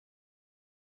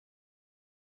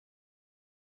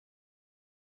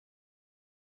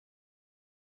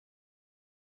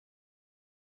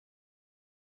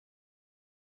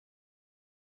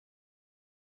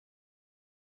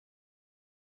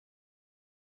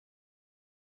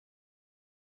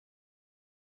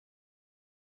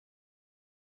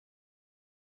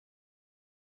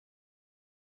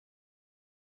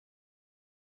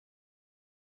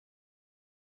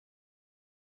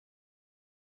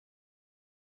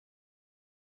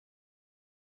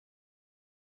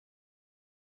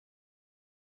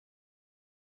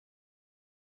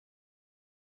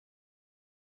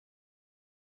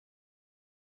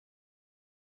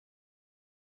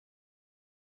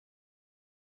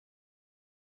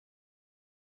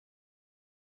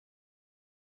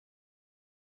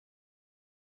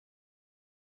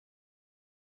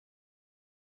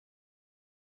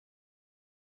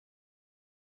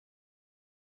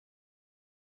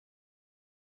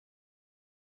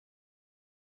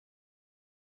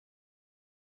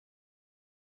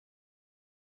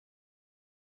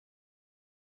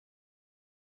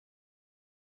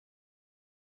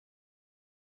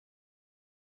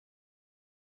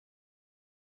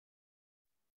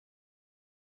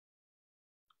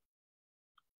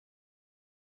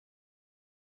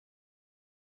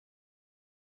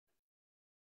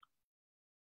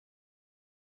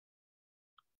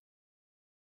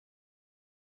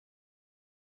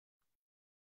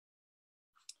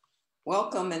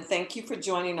Welcome and thank you for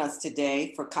joining us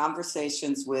today for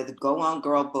Conversations with Go On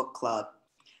Girl Book Club.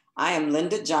 I am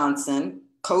Linda Johnson,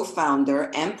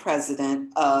 co-founder and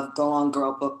president of Go On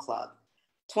Girl Book Club.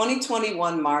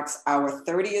 2021 marks our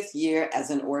 30th year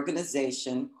as an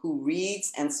organization who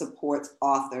reads and supports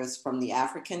authors from the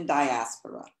African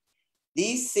diaspora.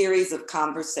 These series of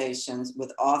conversations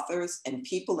with authors and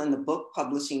people in the book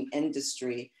publishing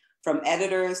industry, from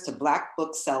editors to Black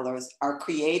booksellers, are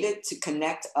created to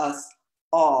connect us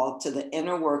all to the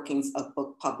inner workings of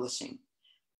book publishing.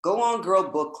 Go On Girl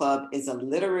Book Club is a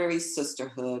literary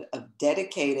sisterhood of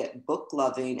dedicated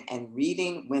book-loving and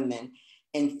reading women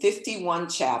in 51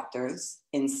 chapters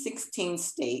in 16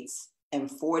 states and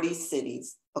 40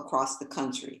 cities across the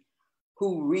country,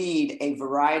 who read a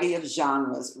variety of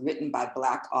genres written by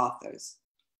Black authors.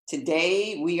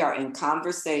 Today, we are in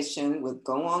conversation with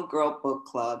Go On Girl Book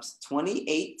Club's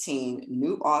 2018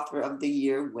 New Author of the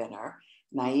Year winner,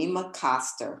 Naima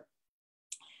Coster.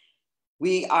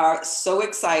 We are so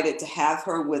excited to have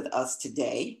her with us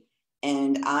today,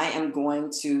 and I am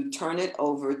going to turn it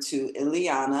over to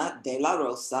Ileana De La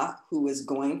Rosa, who is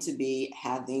going to be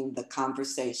having the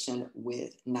conversation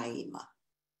with Naima.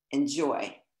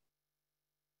 Enjoy.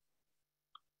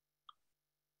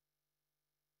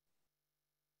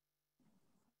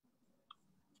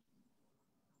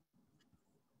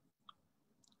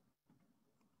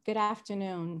 Good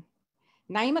afternoon.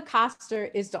 Naima Coster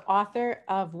is the author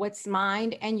of What's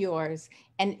Mine and Yours,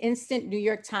 an instant New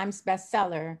York Times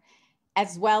bestseller,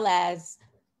 as well as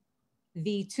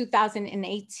the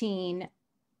 2018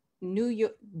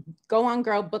 Go On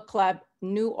Girl Book Club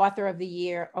New Author of the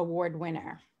Year award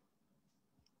winner.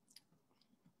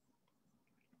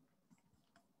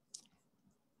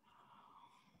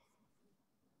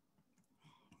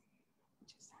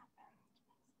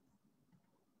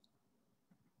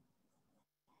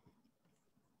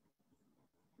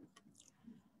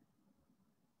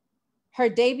 Her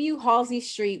debut, Halsey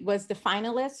Street, was the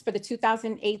finalist for the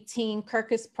 2018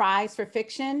 Kirkus Prize for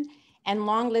Fiction and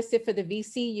longlisted for the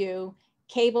VCU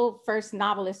Cable First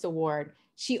Novelist Award.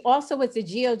 She also was the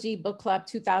GOG Book Club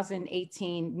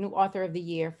 2018 New Author of the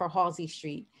Year for Halsey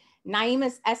Street.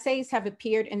 Naima's essays have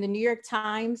appeared in the New York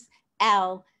Times,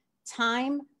 Elle,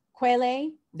 Time,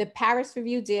 Quelle, the Paris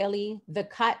Review Daily, The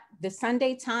Cut, the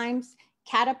Sunday Times,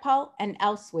 Catapult, and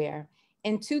elsewhere.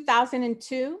 In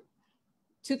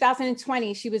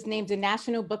 2020, she was named a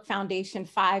National Book Foundation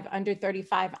 5 Under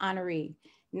 35 honoree.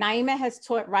 Naima has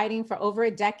taught writing for over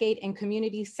a decade in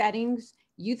community settings,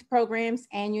 youth programs,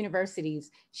 and universities.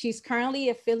 She's currently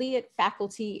affiliate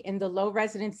faculty in the low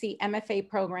residency MFA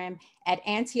program at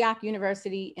Antioch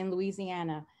University in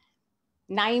Louisiana.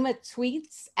 Naima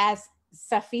tweets as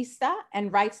Safista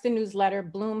and writes the newsletter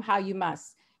Bloom How You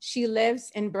Must. She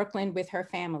lives in Brooklyn with her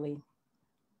family.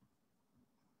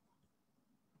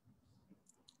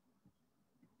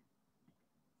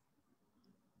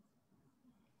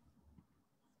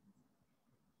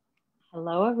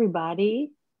 Hello,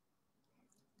 everybody.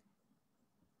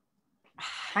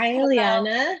 Hi,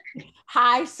 Ileana.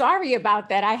 Hi, sorry about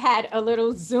that. I had a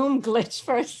little Zoom glitch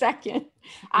for a second.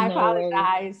 I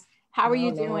apologize. How are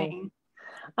you doing?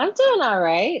 I'm doing all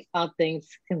right, all things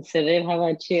considered. How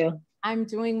about you? I'm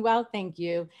doing well, thank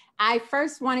you. I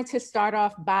first wanted to start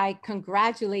off by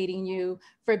congratulating you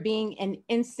for being an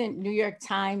instant New York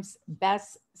Times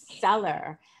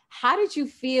bestseller. How did you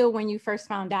feel when you first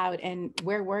found out, and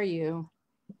where were you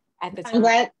at the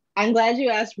time? I'm glad you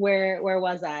asked where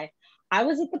was I. I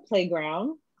was at the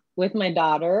playground with my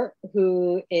daughter,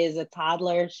 who is a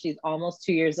toddler. She's almost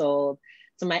 2 years old.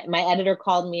 So my editor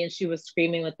called me and she was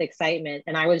screaming with excitement,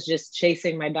 and I was just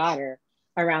chasing my daughter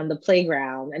around the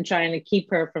playground and trying to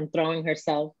keep her from throwing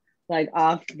herself like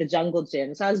off the jungle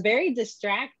gym. So I was very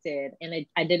distracted, and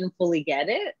I didn't fully get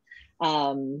it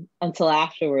until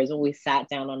afterwards when we sat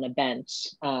down on a bench,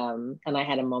 and I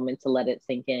had a moment to let it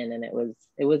sink in, and it was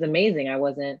amazing. I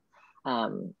wasn't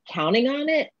counting on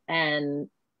it, and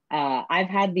I've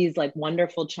had these like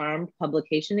wonderful charmed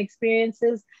publication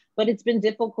experiences, but it's been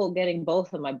difficult getting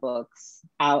both of my books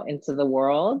out into the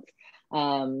world.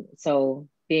 So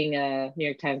being a New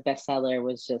York Times bestseller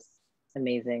was just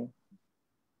amazing.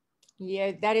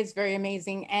 Yeah, that is very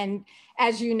amazing. And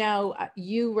as you know,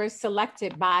 you were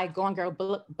selected by Go On Girl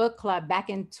Book Club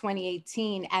back in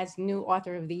 2018 as New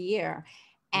Author of the Year.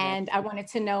 And yes. I wanted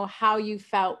to know how you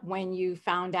felt when you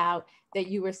found out that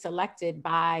you were selected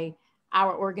by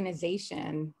our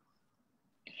organization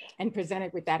and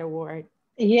presented with that award.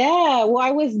 Yeah, well,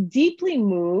 I was deeply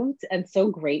moved and so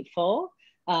grateful.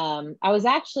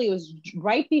 It was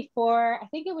right before, I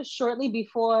think it was shortly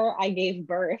before I gave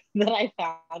birth that I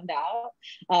found out.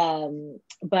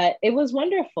 But it was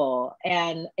wonderful.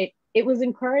 And it was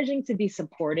encouraging to be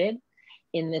supported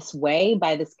in this way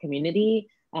by this community.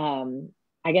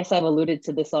 I guess I've alluded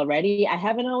to this already. I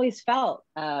haven't always felt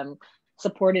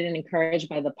supported and encouraged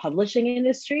by the publishing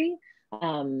industry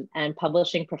and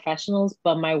publishing professionals,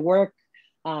 but my work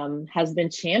has been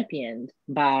championed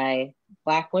by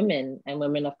Black women and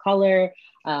women of color.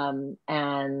 And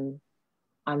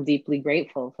I'm deeply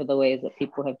grateful for the ways that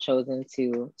people have chosen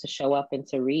to show up and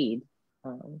to read.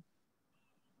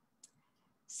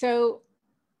 So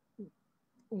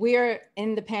we're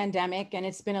in the pandemic and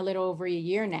it's been a little over a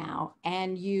year now,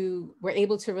 and you were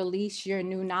able to release your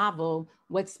new novel,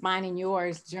 What's Mine and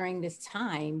Yours, during this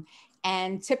time.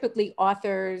 And typically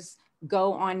authors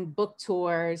go on book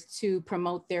tours to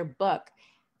promote their book.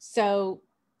 So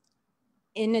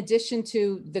in addition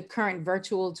to the current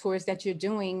virtual tours that you're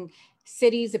doing,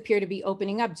 cities appear to be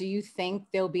opening up. Do you think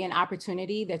there'll be an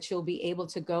opportunity that you'll be able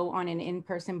to go on an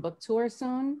in-person book tour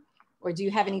soon? Or do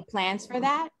you have any plans for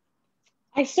that?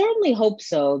 I certainly hope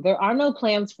so. There are no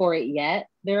plans for it yet.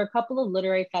 There are a couple of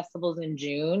literary festivals in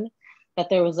June that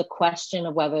there was a question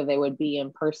of whether they would be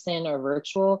in person or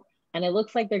virtual. And it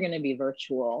looks like they're going to be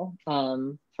virtual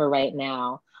for right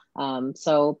now.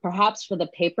 So perhaps for the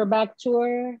paperback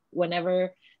tour,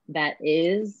 whenever that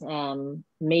is,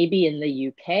 maybe in the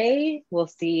UK, we'll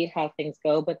see how things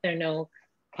go, but there are no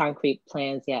concrete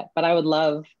plans yet. But I would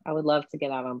love to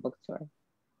get out on book tour.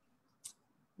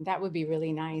 That would be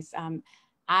really nice.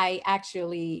 I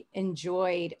actually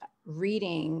enjoyed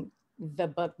reading the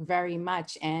book very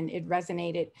much, and it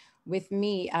resonated with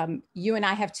me. You and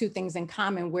I have two things in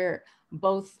common. We're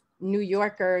both New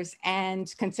Yorkers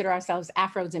and consider ourselves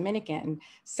Afro-Dominican.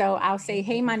 So I'll say,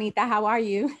 hey, Manita, how are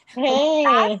you?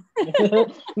 Hey,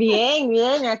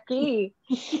 bien, aquí.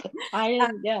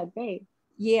 Yeah, great.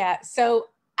 Yeah, so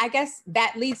I guess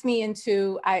that leads me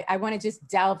into, I want to just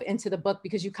delve into the book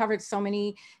because you covered so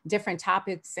many different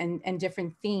topics and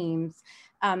different themes.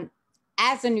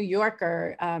 As a New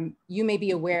Yorker, you may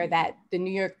be aware that the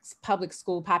New York's public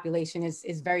school population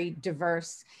is very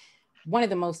diverse, one of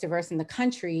the most diverse in the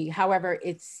country. However,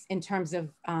 it's in terms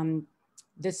of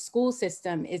the school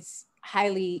system, it's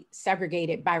highly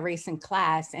segregated by race and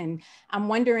class. And I'm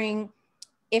wondering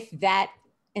if that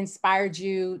inspired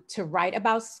you to write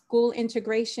about school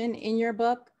integration in your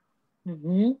book?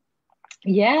 Mm-hmm.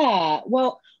 Yeah,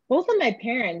 well, both of my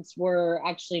parents were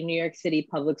actually New York City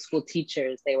public school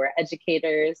teachers. They were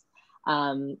educators.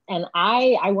 And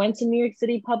I went to New York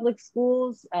City public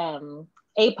schools,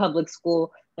 a public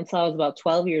school, until I was about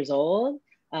 12 years old.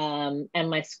 And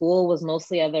my school was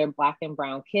mostly other Black and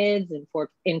brown kids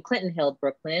in Clinton Hill,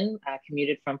 Brooklyn,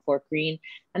 commuted from Fort Greene.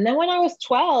 And then when I was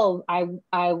 12,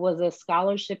 I was a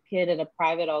scholarship kid at a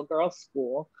private all-girls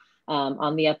school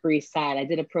on the Upper East Side. I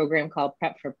did a program called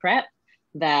Prep for Prep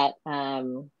that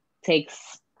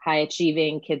takes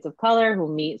high-achieving kids of color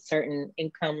who meet certain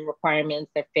income requirements,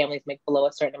 their families make below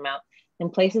a certain amount,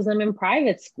 and places them in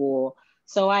private school.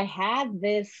 So I had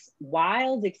this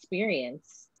wild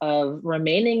experience of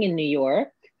remaining in New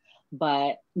York,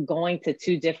 but going to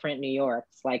two different New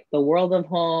Yorks, like the world of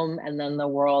home and then the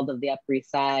world of the Upper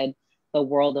East Side, the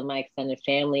world of my extended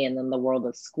family, and then the world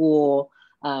of school.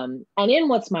 And in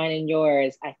What's Mine and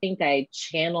Yours, I think I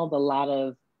channeled a lot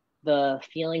of the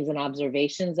feelings and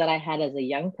observations that I had as a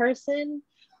young person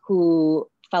who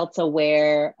felt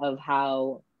aware of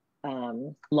how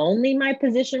lonely my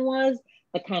position was,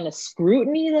 the kind of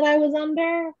scrutiny that I was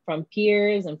under from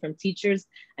peers and from teachers,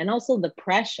 and also the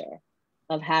pressure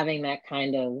of having that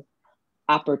kind of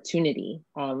opportunity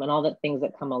and all the things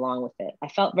that come along with it. I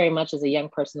felt very much as a young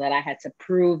person that I had to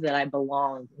prove that I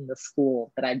belonged in the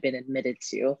school that I'd been admitted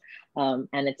to. And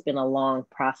it's been a long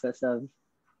process of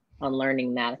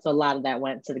unlearning that. So a lot of that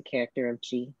went to the character of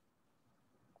G.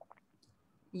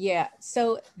 Yeah,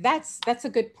 so that's a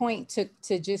good point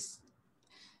to just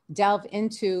delve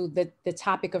into the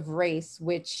topic of race,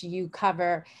 which you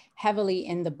cover heavily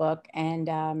in the book.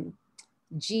 And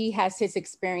G has his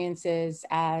experiences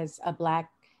as a Black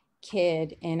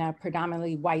kid in a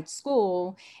predominantly white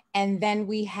school. And then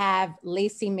we have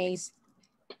Lacey May's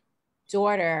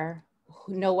daughter,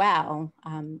 Noelle,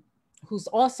 who's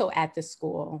also at the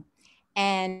school.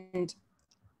 And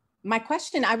my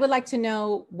question, I would like to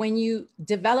know, when you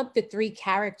developed the three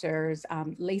characters,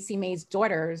 Lacey May's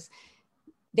daughters,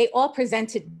 they all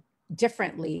presented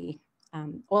differently,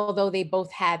 although they both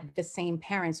had the same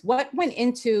parents. What went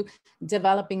into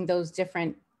developing those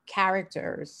different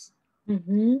characters?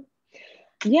 Mm-hmm.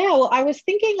 Yeah, well, I was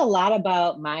thinking a lot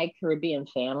about my Caribbean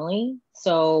family.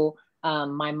 So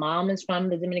my mom is from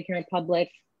the Dominican Republic.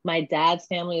 My dad's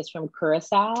family is from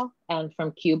Curacao and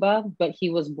from Cuba, but he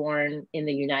was born in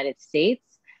the United States.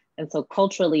 And so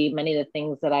culturally, many of the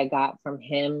things that I got from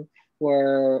him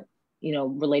were,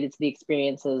 related to the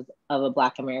experiences of a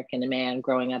Black American man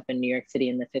growing up in New York City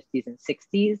in the 50s and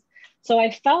 60s. So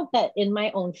I felt that in my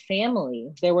own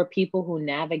family, there were people who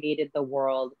navigated the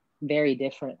world very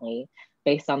differently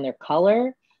based on their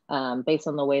color, based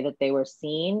on the way that they were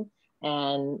seen.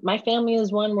 And my family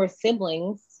is one where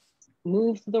siblings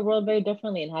move through the world very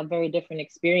differently and have very different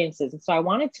experiences. And so I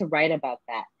wanted to write about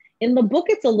that. In the book,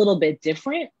 it's a little bit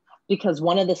different because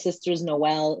one of the sisters,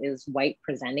 Noelle, is white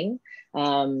presenting.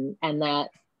 And that's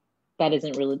not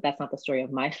the story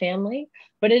of my family,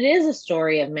 but it is a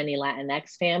story of many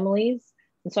Latinx families.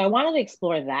 And so I wanted to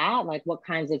explore that, like what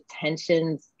kinds of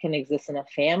tensions can exist in a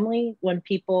family when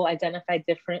people identify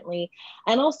differently,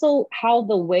 and also how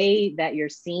the way that you're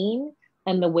seen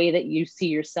and the way that you see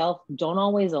yourself don't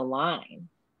always align.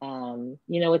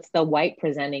 It's the white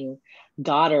presenting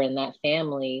daughter in that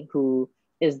family who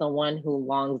is the one who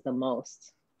longs the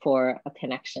most for a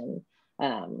connection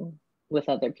with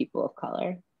other people of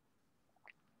color.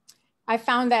 I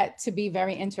found that to be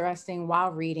very interesting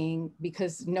while reading,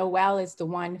 because Noelle is the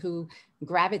one who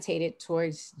gravitated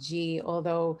towards G,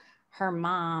 although her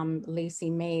mom, Lacey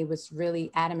May, was really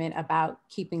adamant about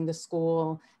keeping the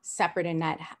school separate and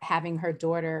not having her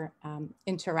daughter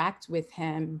interact with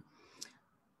him.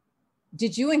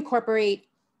 Did you incorporate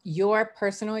your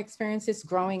personal experiences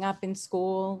growing up in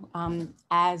school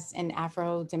as an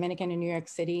Afro-Dominican in New York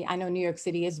City? I know New York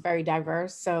City is very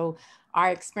diverse, so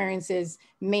our experiences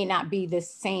may not be the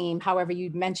same. However, you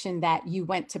mentioned that you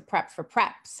went to prep for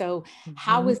prep. So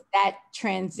how was that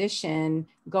transition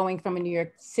going from a New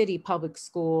York City public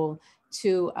school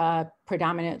to a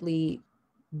predominantly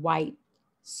white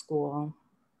school?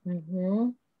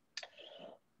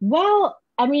 Well,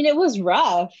 I mean, it was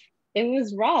rough. It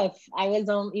was rough. I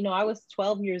was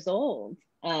 12 years old,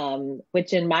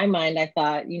 which in my mind, I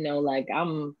thought, like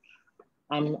I'm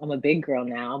a big girl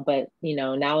now, but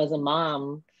now as a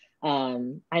mom,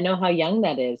 I know how young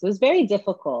that is. It was very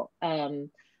difficult.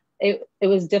 It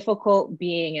was difficult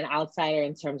being an outsider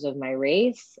in terms of my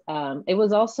race. It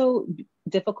was also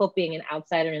difficult being an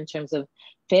outsider in terms of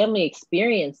family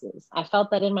experiences. I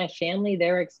felt that in my family,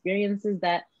 there were experiences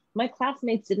that my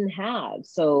classmates didn't have.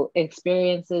 So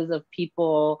experiences of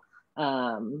people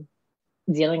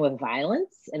dealing with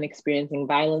violence and experiencing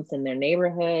violence in their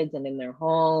neighborhoods and in their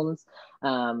homes,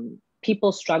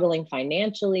 people struggling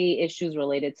financially, issues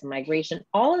related to migration,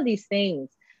 all of these things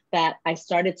that I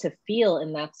started to feel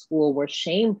in that school were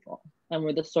shameful and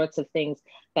were the sorts of things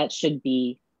that should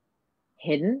be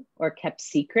hidden or kept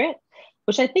secret,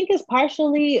 which I think is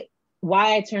partially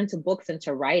why I turned to books and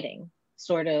to writing,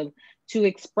 sort of to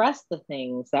express the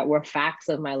things that were facts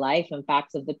of my life and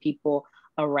facts of the people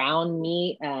around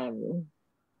me,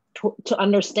 to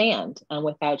understand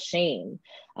without shame.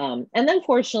 And then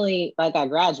fortunately, like I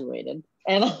graduated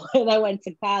and I went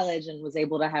to college and was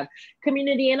able to have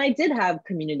community. And I did have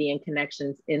community and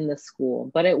connections in the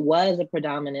school, but it was a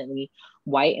predominantly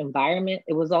white environment.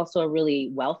 It was also a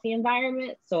really wealthy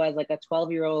environment. So as like a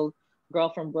 12-year-old girl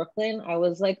from Brooklyn, I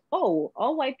was like, oh,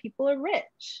 all white people are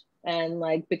rich. And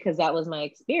like, because that was my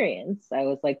experience, I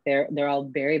was like, they're all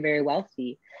very, very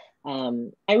wealthy.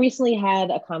 I recently had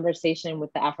a conversation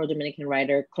with the Afro-Dominican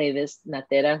writer Clevis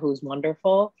Natera, who's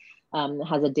wonderful,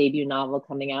 has a debut novel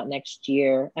coming out next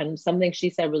year. And something she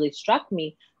said really struck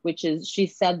me, which is she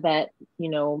said that,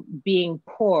 being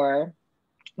poor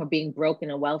or being broke in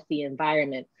a wealthy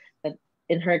environment, that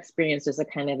in her experience, there's a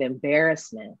kind of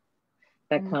embarrassment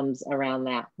that comes around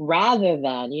that, rather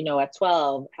than, at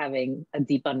 12, having a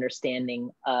deep understanding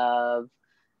of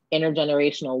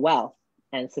intergenerational wealth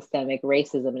and systemic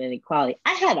racism and inequality.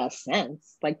 I had a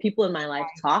sense, like people in my life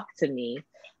talked to me.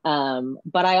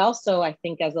 But I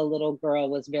think as a little girl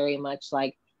was very much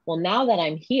like, well, now that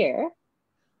I'm here,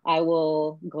 I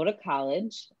will go to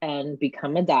college and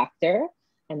become a doctor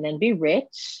and then be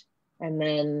rich and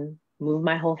then move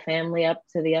my whole family up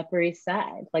to the Upper East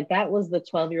Side. Like that was the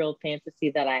 12-year-old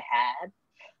fantasy that I had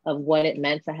of what it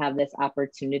meant to have this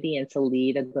opportunity and to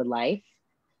lead a good life.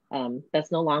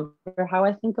 That's no longer how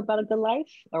I think about a good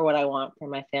life or what I want for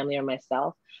my family or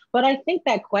myself. But I think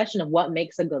that question of what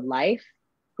makes a good life,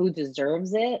 who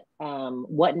deserves it,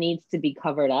 what needs to be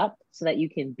covered up so that you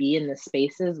can be in the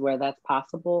spaces where that's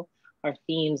possible are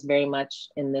themes very much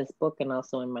in this book and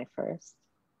also in my first.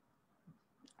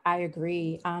 I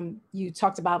agree. You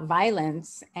talked about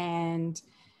violence, and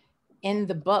in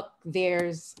the book,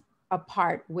 there's a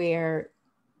part where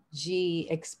G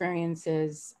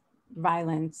experiences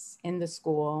violence in the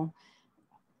school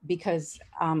because,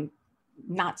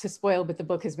 not to spoil, but the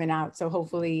book has been out. So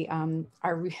hopefully our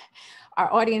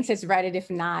audience has read it.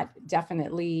 If not,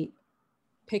 definitely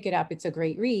pick it up. It's a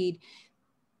great read.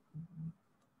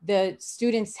 The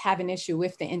students have an issue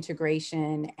with the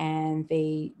integration and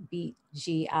they beat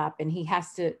G up, and he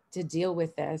has to deal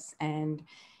with this. And,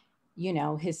 you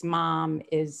know, his mom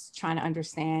is trying to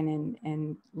understand,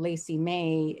 and Lacey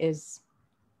May is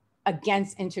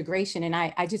against integration. And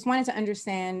I just wanted to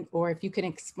understand, or if you can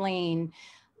explain,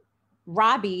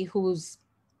 Robbie, who's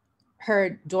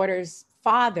her daughter's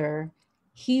father,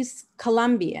 he's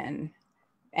Colombian.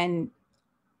 And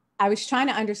I was trying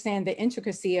to understand the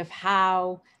intricacy of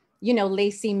how, you know,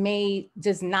 Lacey May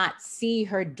does not see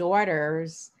her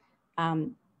daughters.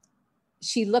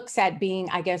 She looks at being,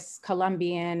 I guess,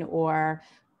 Colombian or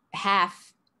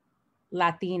half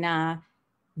Latina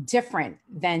different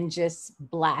than just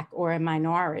Black or a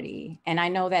minority. And I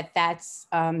know that that's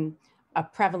a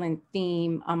prevalent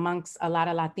theme amongst a lot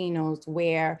of Latinos,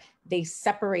 where they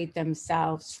separate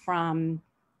themselves from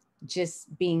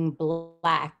just being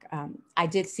Black. I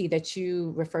did see that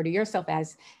you refer to yourself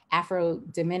as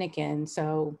Afro-Dominican.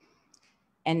 So,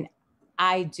 and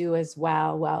I do as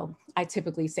well. Well, I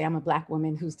typically say I'm a Black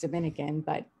woman who's Dominican,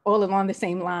 but all along the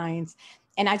same lines.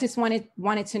 And I just wanted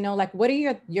to know, like, what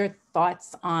are your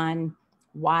thoughts on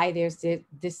why there's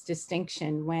this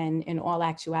distinction when in all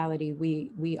actuality,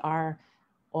 we are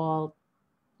all,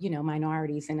 you know,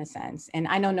 minorities in a sense. And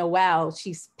I know Noelle,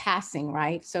 she's passing,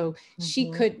 right? So she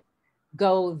could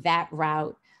go that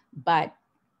route, but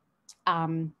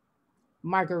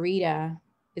Margarita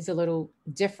is a little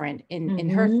different in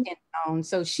her skin tone.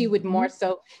 So she would more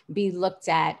so be looked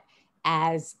at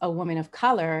as a woman of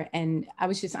color. And I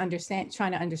was just trying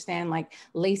to understand, like,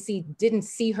 Lacey didn't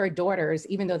see her daughters,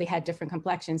 even though they had different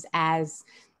complexions, as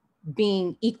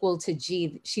being equal to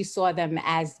G. She saw them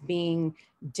as being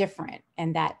different,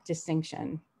 and that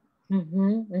distinction.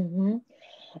 Yeah,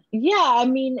 I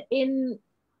mean, in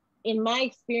my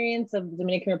experience of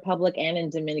Dominican Republic and in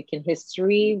Dominican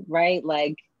history, right,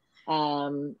 like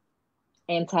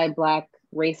anti-Black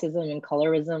racism and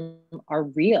colorism are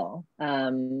real,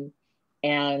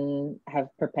 and have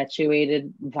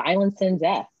perpetuated violence and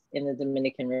death in the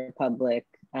Dominican Republic.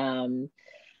 And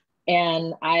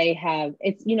I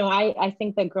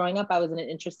think that growing up, I was in an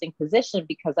interesting position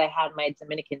because I had my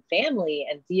Dominican family,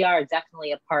 and DR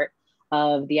definitely a part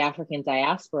of the African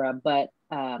diaspora, but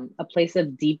a place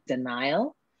of deep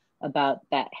denial about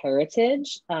that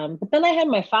heritage. But then I had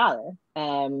my father,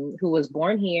 who was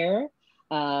born here,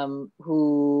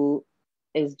 who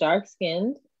is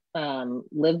dark-skinned,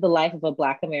 lived the life of a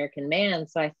Black American man.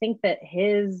 So I think that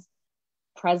his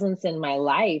presence in my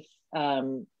life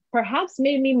perhaps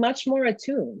made me much more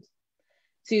attuned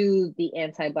to the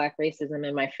anti-Black racism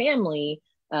in my family,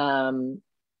 of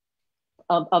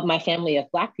my family of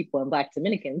Black people and Black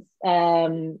Dominicans,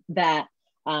 that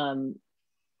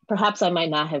perhaps I might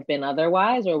not have been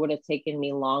otherwise, or would have taken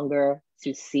me longer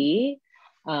to see.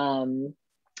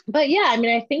 But yeah, I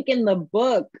mean, I think in the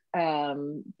book,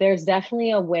 there's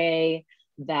definitely a way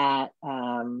that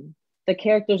the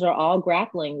characters are all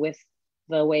grappling with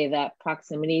the way that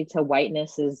proximity to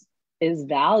whiteness is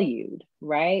valued,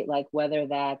 right? Like whether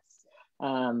that's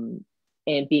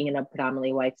in being in a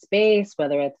predominantly white space,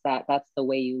 whether it's that's the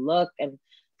way you look. And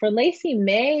for Lacey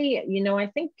May, you know, I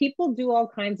think people do all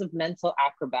kinds of mental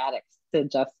acrobatics to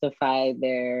justify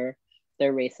their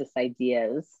racist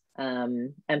ideas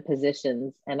and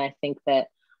positions. And I think that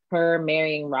her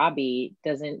marrying Robbie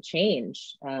doesn't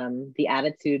change the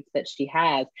attitudes that she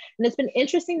has. And it's been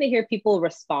interesting to hear people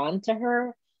respond to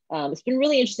her. It's been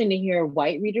really interesting to hear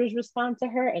white readers respond to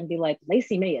her and be like,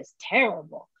 Lacey May is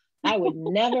terrible. I would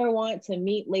never want to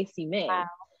meet Lacey May. Wow.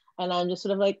 And I'm just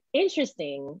sort of like,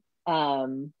 interesting. I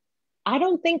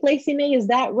don't think Lacey May is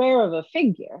that rare of a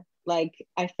figure. Like,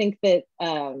 I think that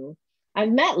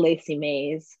I've met Lacey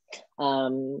Mays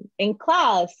in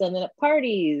class and at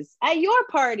parties, at your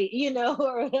party, you know,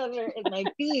 or whatever it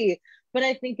might be. But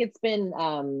I think it's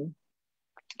been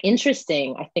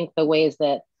interesting. I think the ways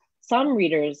that some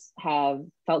readers have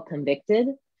felt convicted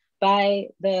by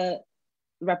the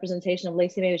representation of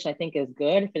Lacey May, which I think is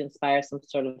good. If it inspires some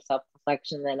sort of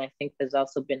self-reflection, then I think there's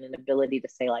also been an ability to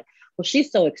say like, well,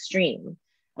 she's so extreme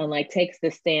and like takes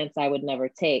this stance I would never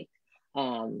take.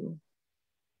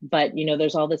 But, you know,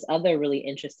 there's all this other really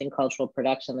interesting cultural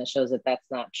production that shows that that's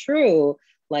not true.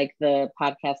 Like the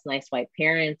podcast Nice White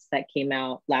Parents that came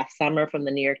out last summer from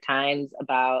the New York Times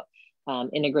about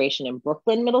integration in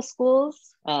Brooklyn middle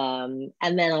schools. And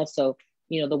then also,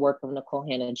 the work of Nicole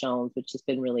Hannah-Jones, which has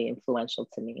been really influential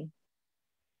to me.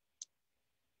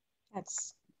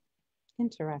 That's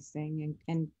interesting.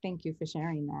 And thank you for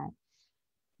sharing that.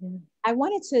 Yeah. I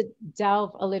wanted to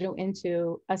delve a little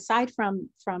into, aside from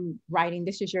writing,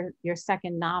 this is your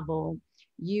second novel,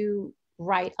 you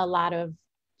write a lot of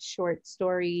short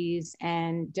stories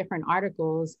and different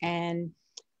articles. And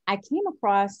I came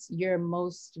across your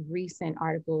most recent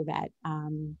article that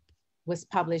was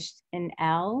published in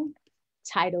Elle,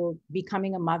 titled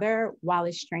Becoming a Mother While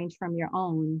Estranged from Your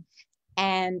Own.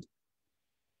 And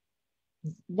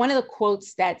one of the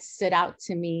quotes that stood out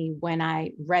to me when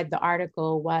I read the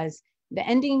article was, "The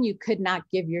ending you could not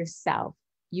give yourself,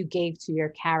 you gave to your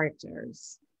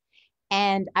characters."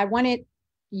 And I wanted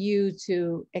you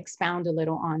to expound a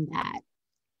little on that.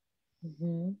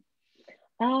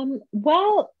 Mm-hmm.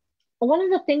 Well, one of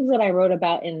the things that I wrote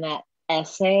about in that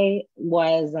essay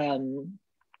was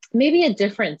maybe a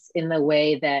difference in the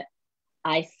way that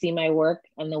I see my work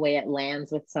and the way it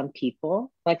lands with some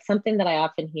people. Like, something that I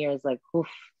often hear is like, oof,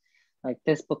 like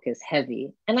this book is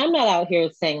heavy. And I'm not out here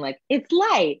saying like, it's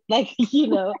light, like,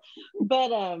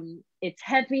 but it's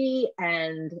heavy,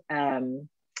 and,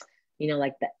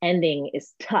 like the ending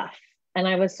is tough. And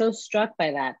I was so struck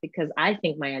by that because I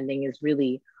think my ending is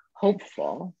really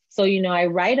hopeful. So, I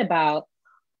write about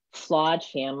flawed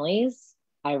families.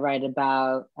 I write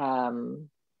about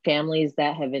families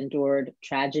that have endured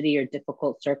tragedy or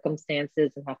difficult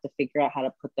circumstances and have to figure out how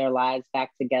to put their lives back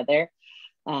together.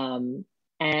 And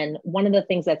one of the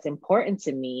things that's important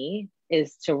to me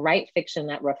is to write fiction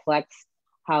that reflects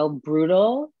how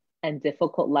brutal and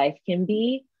difficult life can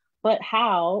be, but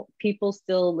how people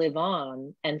still live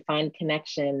on and find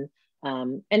connection,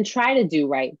 and try to do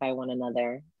right by one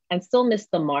another and still miss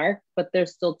the mark, but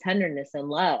there's still tenderness and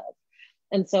love.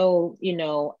 And so,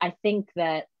 I think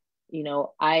that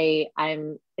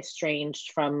I'm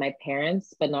estranged from my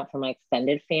parents, but not from my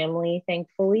extended family,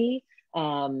 thankfully.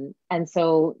 And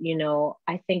so,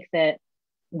 I think that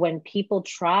when people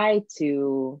try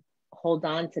to hold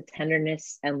on to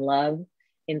tenderness and love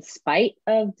in spite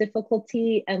of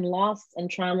difficulty and loss and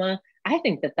trauma, I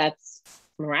think that that's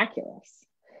miraculous.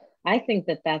 I think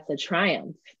that that's a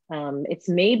triumph. It's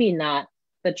maybe not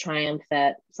the triumph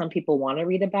that some people want to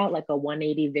read about, like a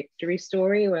 180 victory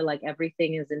story where like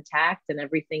everything is intact and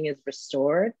everything is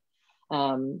restored.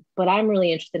 But I'm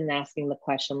really interested in asking the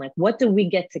question, like, what do we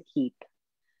get to keep?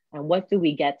 And what do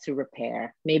we get to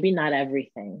repair? Maybe not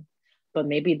everything, but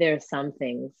maybe there are some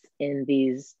things in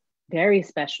these very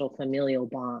special familial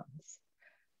bonds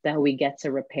that we get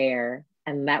to repair.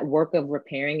 And that work of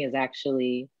repairing is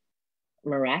actually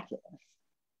miraculous.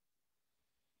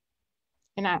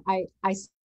 And I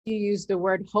you use the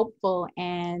word hopeful,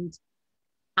 and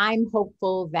I'm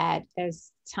hopeful that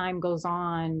as time goes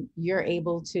on, you're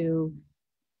able to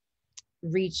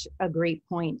reach a great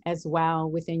point as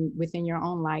well within your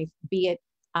own life, be it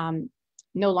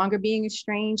no longer being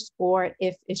estranged, or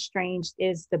if estranged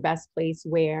is the best place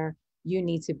where you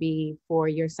need to be for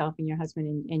yourself and your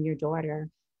husband and your daughter.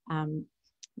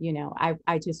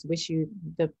 I just wish you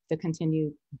the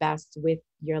continued best with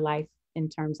your life in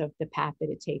terms of the path that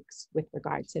it takes with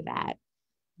regard to that.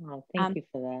 Oh, thank you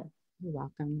for that. You're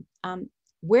welcome.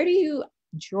 Where do you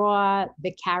draw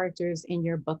the characters in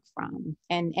your book from?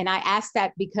 And I ask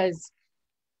that because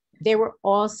they were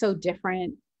all so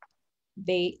different.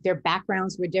 Their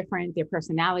backgrounds were different, their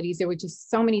personalities. There were just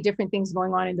so many different things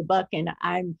going on in the book. And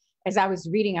as I was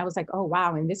reading, I was like, oh,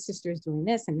 wow. And this sister is doing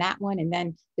this and that one. And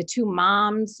then the two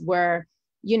moms were,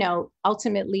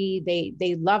 ultimately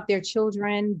they loved their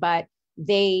children, but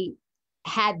they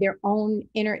had their own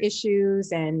inner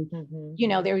issues. And,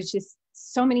 there was just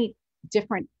so many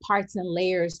different parts and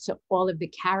layers to all of the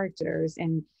characters.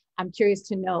 And I'm curious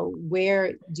to know,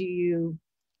 where do you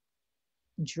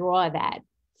draw that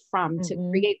from to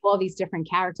create all these different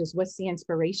characters? What's the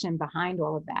inspiration behind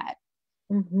all of that?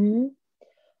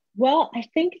 Well, I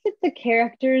think that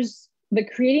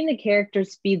creating the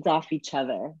characters feeds off each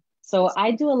other. So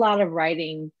I do a lot of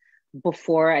writing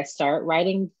before I start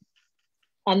writing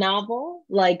a novel.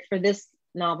 Like for this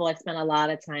novel, I spent a lot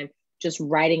of time just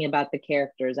writing about the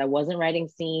characters. I wasn't writing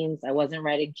scenes. I wasn't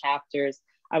writing chapters.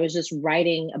 I was just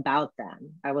writing about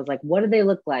them. I was like, what do they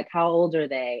look like? How old are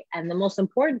they? And the most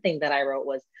important thing that I wrote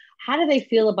was, how do they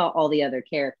feel about all the other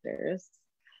characters?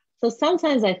 So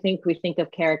sometimes I think we think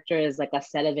of character as like a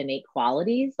set of innate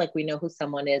qualities. Like we know who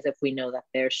someone is if we know that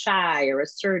they're shy or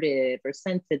assertive or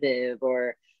sensitive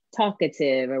or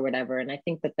talkative or whatever. And I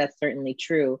think that that's certainly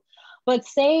true. But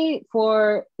say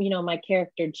for, my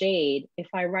character Jade, if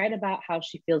I write about how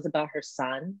she feels about her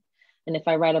son, And if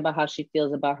I write about how she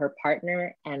feels about her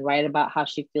partner and write about how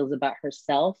she feels about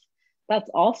herself, that's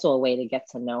also a way to get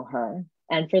to know her.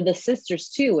 And for the sisters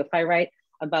too, if I write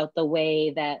about the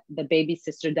way that the baby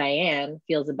sister Diane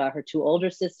feels about her two older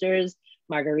sisters,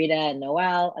 Margarita and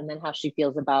Noelle, and then how she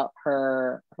feels about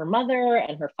her mother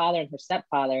and her father and her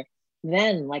stepfather,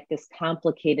 then like this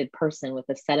complicated person with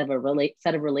a set of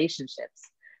relationships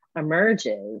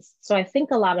emerges. So I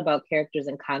think a lot about characters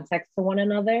in context to one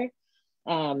another.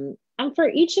 And for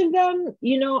each of them,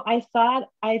 you know, I thought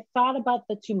about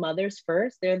the two mothers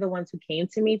first. They're the ones who came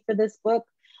to me for this book.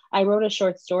 I wrote a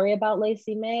short story about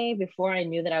Lacey May before I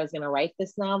knew that I was going to write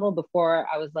this novel, before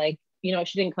I was like, you know,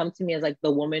 she didn't come to me as like the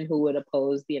woman who would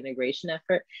oppose the integration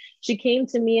effort. She came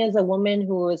to me as a woman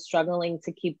who was struggling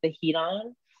to keep the heat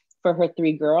on for her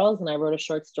three girls. And I wrote a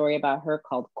short story about her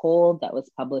called Cold that was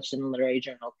published in the literary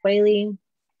journal Quayle.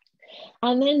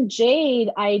 And then Jade,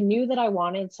 I knew that I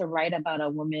wanted to write about a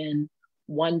woman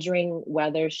wondering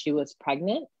whether she was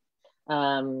pregnant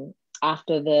after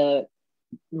the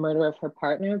murder of her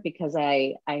partner, because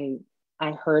I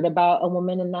heard about a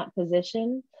woman in that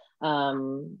position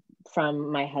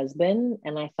from my husband,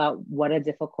 and I thought, what a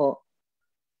difficult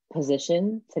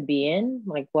position to be in.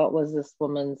 Like, what was this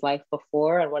woman's life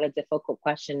before, and what a difficult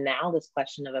question now, this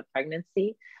question of a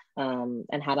pregnancy,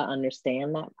 and how to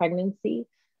understand that pregnancy.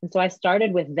 And so I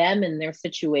started with them and their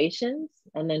situations,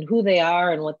 and then who they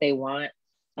are and what they want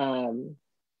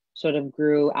sort of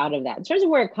grew out of that. In terms of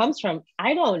where it comes from,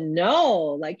 I don't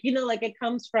know. Like, you know, like it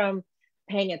comes from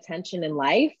paying attention in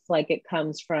life. Like it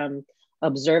comes from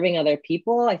observing other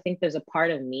people. I think there's a part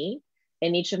of me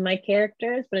in each of my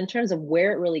characters, but in terms of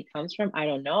where it really comes from, I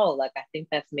don't know. Like, I think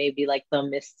that's maybe like the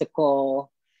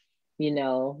mystical, you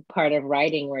know, part of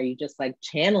writing where you just like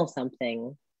channel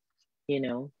something, you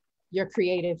know. Your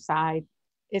creative side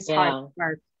is hard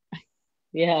work.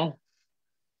 Yeah.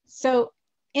 So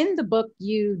in the book,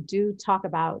 you do talk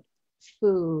about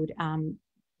food.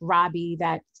 Robbie,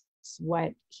 that's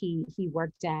what he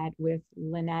worked at with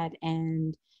Lynette.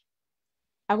 And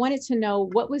I wanted to know,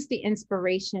 what was the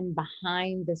inspiration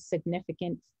behind the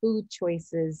significant food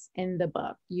choices in the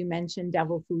book? You mentioned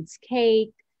Devil Foods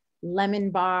cake,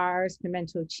 lemon bars,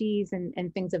 pimento cheese,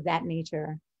 and things of that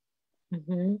nature.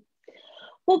 Mm-hmm.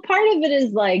 Well, part of it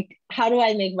is like, how do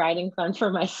I make writing fun for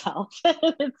myself?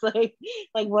 It's like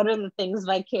what are the things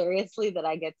vicariously that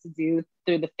I get to do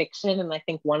through the fiction? And I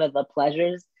think one of the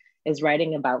pleasures is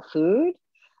writing about food.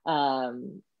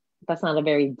 That's not a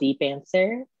very deep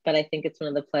answer, but I think it's one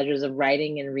of the pleasures of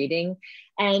writing and reading.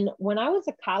 And when I was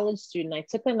a college student, I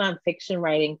took a nonfiction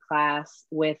writing class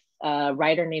with a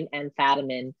writer named Ann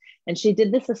Fadiman. And she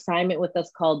did this assignment with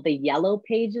us called the Yellow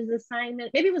Pages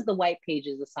assignment. Maybe it was the White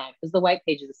Pages assignment. It was the White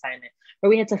Pages assignment, where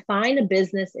we had to find a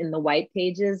business in the White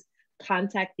Pages,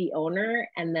 contact the owner,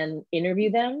 and then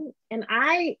interview them. And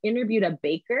I interviewed a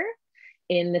baker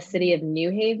in the city of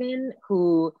New Haven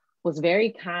who was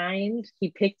very kind. He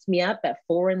picked me up at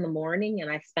 4 a.m,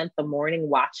 and I spent the morning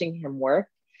watching him work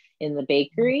in the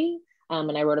bakery.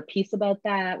 And I wrote a piece about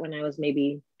that when I was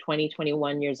maybe 20,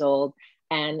 21 years old.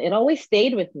 And it always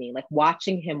stayed with me, like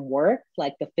watching him work,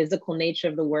 like the physical nature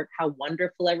of the work, how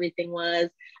wonderful everything was.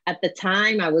 At the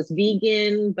time I was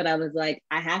vegan, but I was like,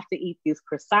 I have to eat these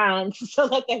croissants. So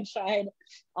like I tried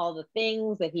all the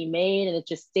things that he made, and it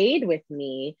just stayed with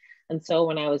me. And so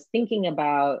when I was thinking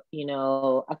about, you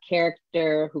know, a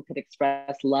character who could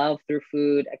express love through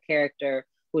food, a character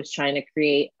who was trying to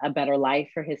create a better life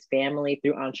for his family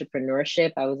through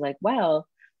entrepreneurship, I was like, well,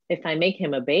 if I make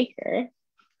him a baker,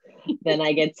 then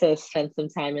I get to spend some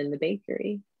time in the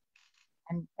bakery.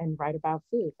 And write about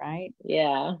food, right?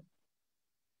 Yeah.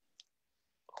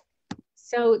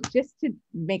 So just to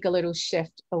make a little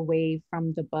shift away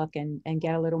from the book and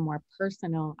get a little more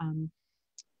personal,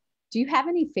 do you have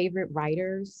any favorite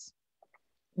writers?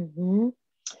 Mm-hmm.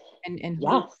 And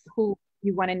yes. who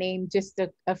you want to name? Just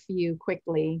a few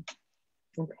quickly.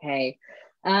 Okay.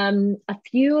 A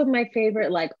few of my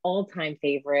favorite, like all-time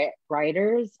favorite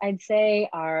writers, I'd say,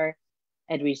 are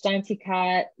Edwidge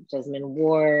Danticat, Jesmyn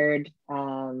Ward,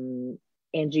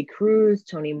 Angie Cruz,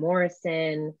 Toni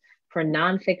Morrison. For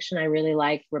nonfiction, I really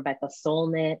like Rebecca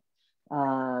Solnit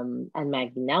and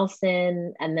Maggie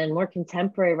Nelson. And then more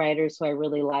contemporary writers who I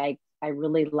really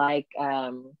like,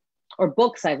 or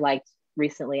books I've liked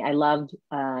recently. I loved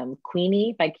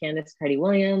Queenie by Candace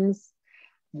Carty-Williams,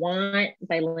 Want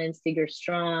by Lynn Seeger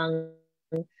Strong,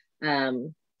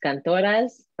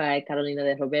 Cantoras by Carolina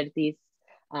de Robertis,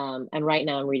 and right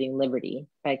now I'm reading Liberty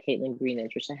by Caitlin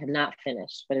Greenidge, which I have not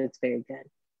finished, but it's very good.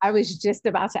 I was just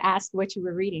about to ask what you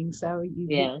were reading, so you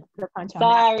beat the punch on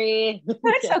Sorry. that.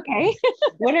 That's okay.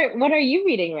 What are you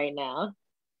reading right now?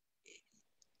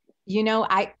 You know,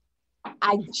 I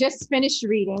just finished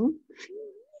reading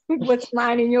What's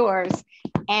Mine and Yours,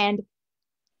 and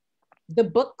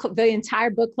the entire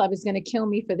book club is going to kill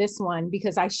me for this one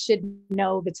because I should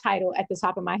know the title at the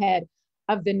top of my head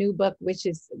of the new book, which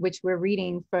we're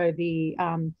reading for the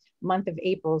month of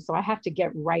April. So I have to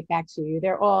get right back to you.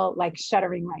 They're all like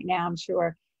shuddering right now, I'm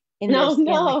sure. No,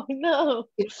 like, no.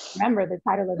 Remember the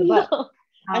title of the book. No.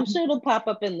 I'm sure it'll pop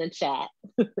up in the chat.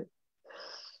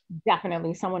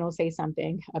 Definitely someone will say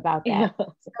something about that.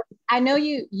 So I know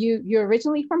you're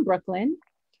originally from Brooklyn,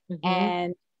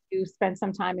 and you spent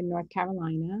some time in North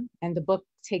Carolina, and the book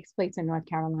takes place in North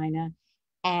Carolina,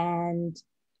 and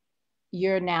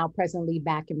you're now presently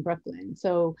back in Brooklyn.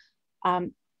 So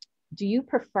do you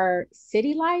prefer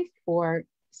city life or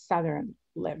Southern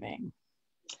living?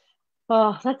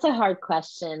 Oh, that's a hard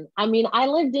question. I mean, I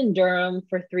lived in Durham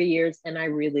for 3 years and I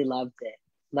really loved it.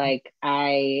 Like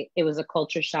it was a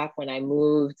culture shock when I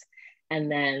moved,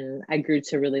 and then I grew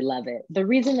to really love it. The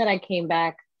reason that I came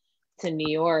back to New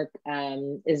York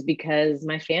is because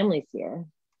my family's here.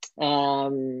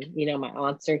 You know, my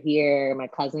aunts are here, my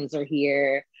cousins are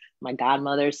here, my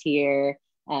godmother's here.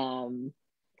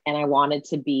 And I wanted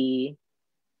to be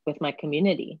with my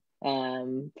community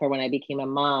for when I became a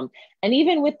mom. And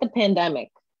even with the pandemic,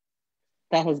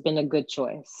 that has been a good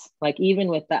choice. Like even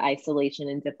with the isolation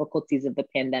and difficulties of the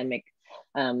pandemic,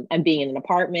 and being in an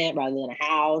apartment rather than a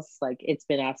house, like it's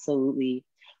been absolutely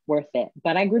worth it.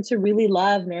 But I grew to really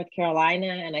love North Carolina,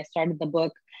 and I started the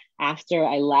book after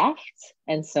I left.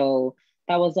 And so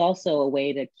that was also a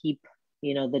way to keep,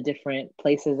 you know, the different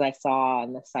places I saw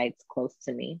and the sites close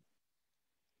to me.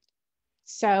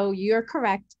 So you're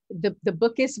correct. The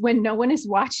book is When No One Is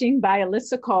Watching by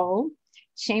Alyssa Cole.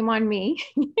 Shame on me.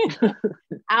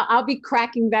 I'll be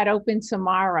cracking that open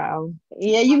tomorrow.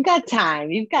 Yeah, you've got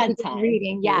time. You've got time.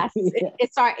 Reading, yes.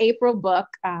 It's our April book.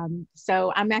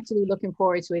 So I'm actually looking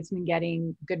forward to it. It's been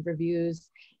getting good reviews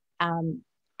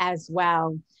as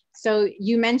well. So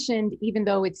you mentioned, even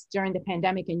though it's during the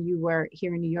pandemic and you were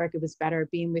here in New York, it was better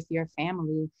being with your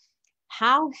family.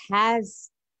 How has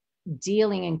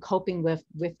dealing and coping with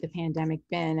the pandemic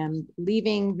been?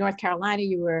 Leaving North Carolina,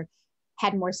 you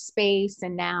had more space,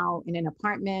 and now in an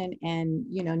apartment, and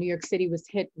you know, New York City was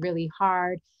hit really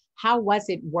hard. How was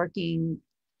it working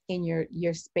in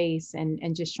your space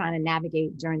and just trying to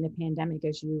navigate during the pandemic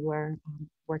as you were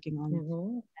working on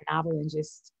a novel and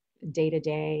just day to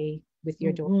day with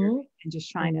your daughter and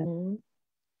just trying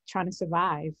to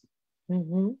survive?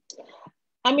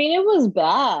 I mean, it was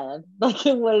bad. Like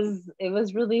it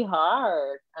was really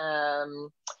hard.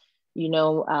 You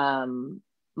know,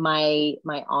 my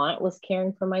aunt was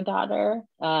caring for my daughter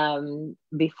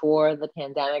before the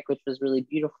pandemic, which was really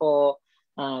beautiful.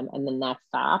 And then that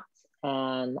stopped,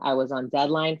 and I was on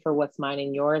deadline for What's Mine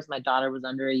and Yours. My daughter was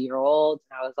under a year old,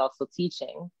 and I was also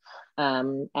teaching.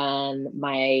 And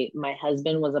my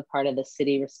husband was a part of the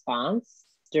city response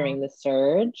during the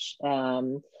surge.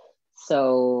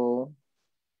 So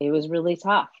it was really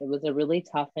tough. It was a really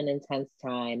tough and intense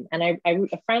time. And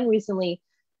a friend recently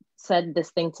said this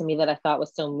thing to me that I thought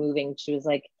was so moving. She was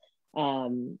like,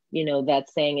 you know,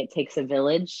 that saying, it takes a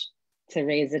village to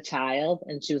raise a child.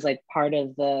 And she was like, part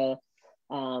of the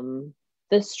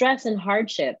stress and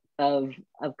hardship of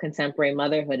contemporary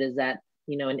motherhood is that,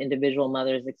 you know, an individual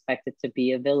mother is expected to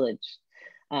be a village.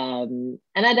 And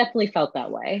I definitely felt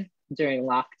that way during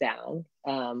lockdown.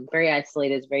 Very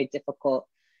isolated, very difficult.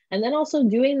 And then also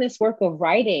doing this work of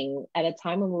writing at a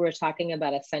time when we were talking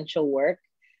about essential work,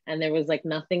 and there was like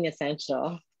nothing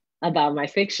essential about my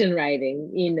fiction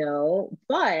writing, you know,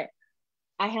 but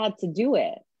I had to do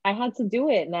it. I had to do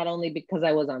it not only because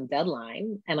I was on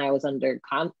deadline and I was under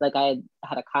I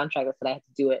had a contract that said I had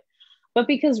to do it, but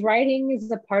because writing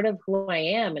is a part of who I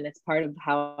am and it's part of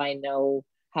how I know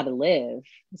how to live.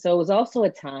 So it was also a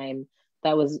time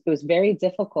that it was very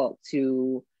difficult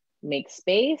to make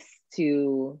space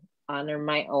to honor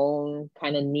my own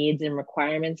kind of needs and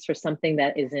requirements for something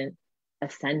that isn't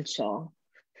essential.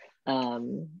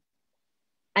 And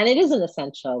it isn't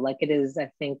essential, like it is,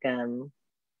 I think,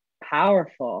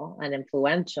 powerful and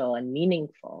influential and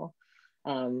meaningful,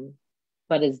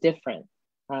 but is different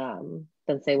than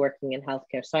say working in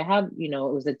healthcare. So I have, you know,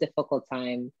 it was a difficult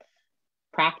time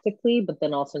practically, but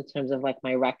then also in terms of like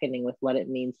my reckoning with what it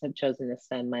means to have chosen to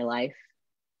spend my life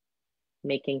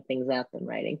making things up and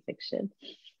writing fiction.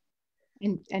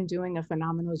 And doing a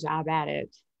phenomenal job at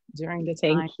it during the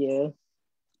time. Thank you.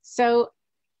 So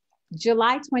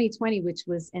July 2020, which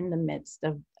was in the midst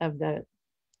of the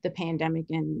pandemic,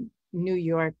 and New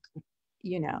York,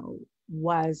 you know,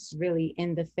 was really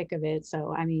in the thick of it.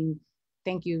 So, I mean,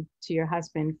 thank you to your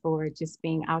husband for just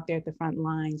being out there at the front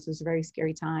lines. It was a very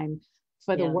scary time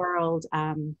for the world,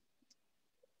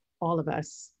 all of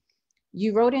us.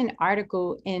 You wrote an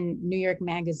article in New York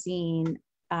Magazine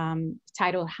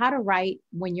titled "How to Write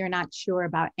When You're Not Sure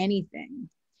About Anything."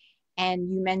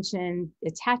 And you mentioned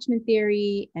attachment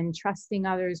theory and trusting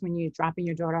others when you're dropping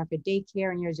your daughter off at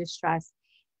daycare and you're distressed.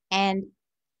 And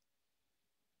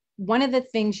one of the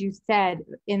things you said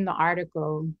in the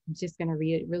article, I'm just going to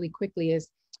read it really quickly, is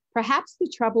perhaps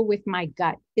the trouble with my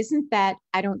gut isn't that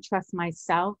I don't trust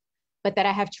myself, but that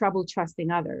I have trouble trusting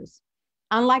others.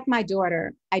 Unlike my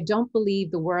daughter, I don't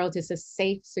believe the world is a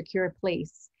safe, secure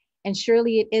place. And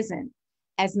surely it isn't,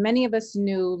 as many of us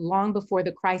knew long before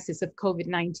the crisis of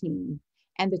COVID-19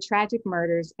 and the tragic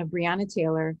murders of Breonna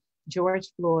Taylor, George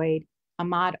Floyd,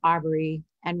 Ahmaud Arbery,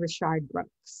 and Rayshard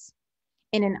Brooks.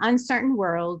 In an uncertain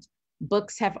world,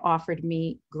 books have offered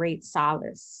me great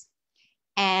solace.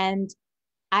 And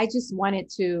I just wanted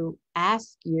to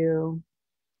ask you,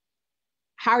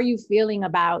 how are you feeling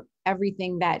about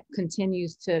everything that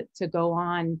continues to go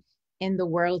on in the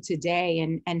world today,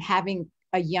 and having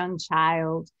a young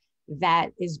child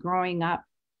that is growing up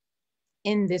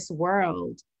in this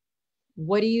world?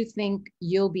 What do you think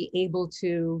you'll be able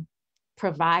to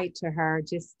provide to her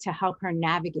just to help her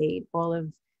navigate all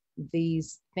of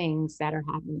these things that are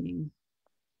happening?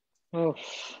 Oh,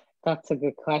 that's a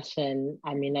good question.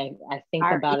 I mean, I think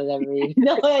about it every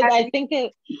no, I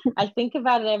think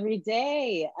about it every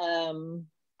day. And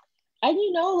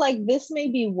like, this may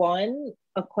be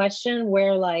a question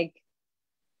where, like,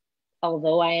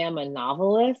 although I am a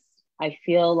novelist, I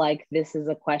feel like this is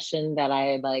a question that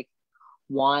I like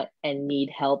want and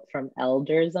need help from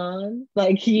elders on.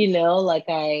 Like, like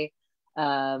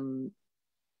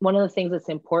one of the things that's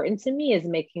important to me is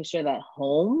making sure that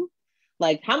home,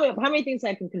 like how many things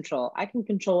I can control. I can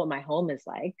control what my home is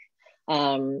like.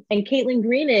 And Caitlin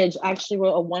Greenidge actually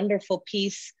wrote a wonderful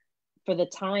piece for the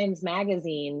Times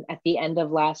magazine at the end of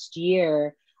last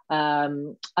year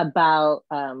about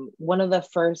one of the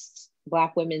first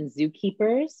Black women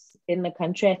zookeepers in the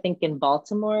country, I think in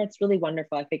Baltimore. It's really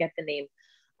wonderful. I forget the name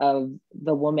of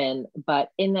the woman, but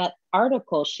in that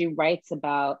article, she writes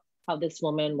about how this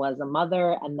woman was a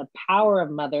mother and the power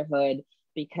of motherhood,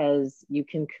 because you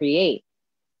can create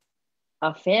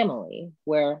a family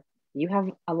where you have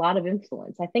a lot of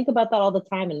influence. I think about that all the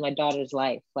time in my daughter's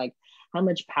life, like how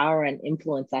much power and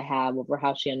influence I have over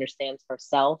how she understands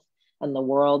herself and the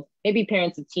world. Maybe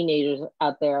parents of teenagers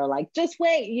out there are like, just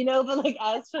wait, but like,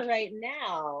 as for right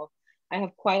now, I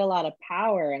have quite a lot of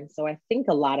power. And so I think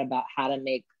a lot about how to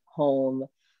make home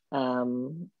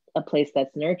a place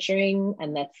that's nurturing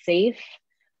and that's safe,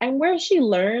 and where she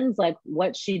learns like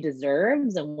what she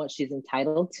deserves and what she's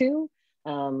entitled to,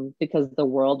 because the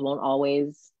world won't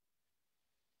always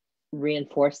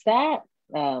reinforce that,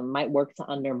 might work to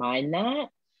undermine that.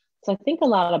 So I think a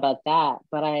lot about that,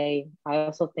 but I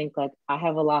also think like I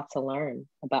have a lot to learn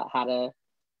about how to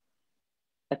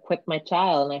equip my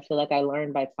child. And I feel like I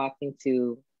learned by talking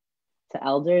to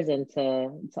elders and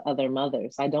to other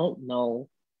mothers. I don't know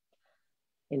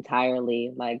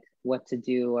entirely like what to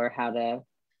do or how to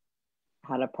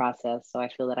process. So I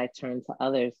feel that I turn to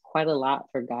others quite a lot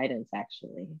for guidance,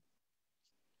 actually.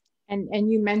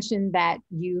 And you mentioned that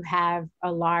you have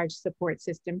a large support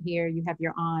system here. You have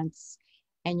your aunts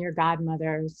and your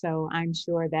godmother. So I'm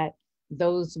sure that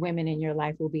those women in your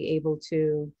life will be able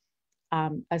to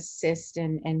assist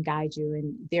and guide you,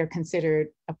 and they're considered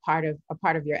a part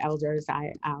of your elders.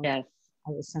 Yes.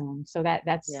 I assume. So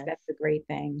that's a great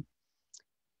thing.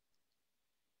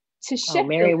 To shift. Oh,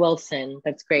 Mary Wilson,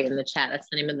 that's great in the chat. That's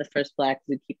the name of the first Black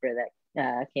zookeeper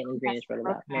that Caitlin Greenidge wrote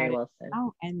about. Mary Wilson.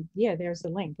 Oh, and yeah, there's a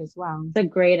link as well. It's a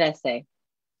great essay.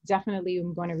 Definitely,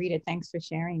 I'm going to read it. Thanks for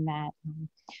sharing that.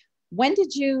 When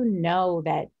did you know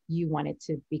that you wanted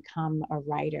to become a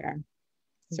writer?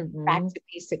 So back to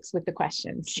basics with the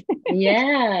questions.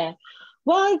 Yeah.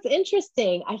 Well, it's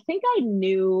interesting. I think I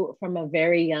knew from a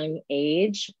very young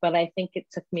age, but I think it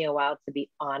took me a while to be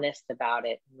honest about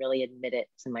it and really admit it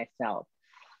to myself.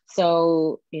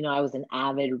 So, I was an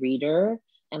avid reader,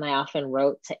 and I often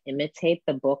wrote to imitate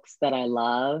the books that I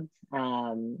loved.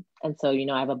 And so,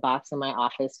 I have a box in my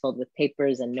office filled with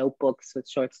papers and notebooks with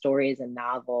short stories and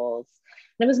novels.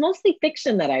 And it was mostly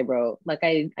fiction that I wrote. Like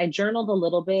I journaled a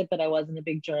little bit, but I wasn't a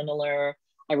big journaler.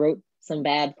 I wrote some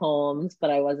bad poems, but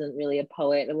I wasn't really a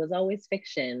poet. It was always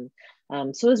fiction.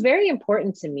 So it was very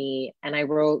important to me. And I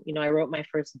wrote my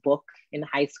first book in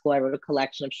high school. I wrote a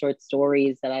collection of short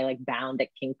stories that I like bound at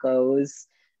Kinko's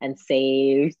and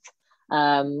saved.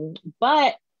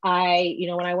 But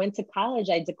when I went to college,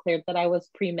 I declared that I was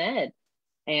pre-med.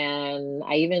 And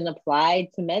I even applied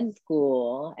to med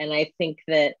school. And I think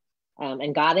that,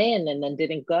 and got in and then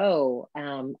didn't go.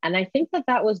 And I think that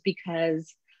that was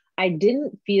because I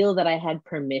didn't feel that I had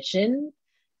permission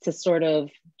to sort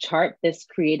of chart this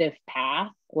creative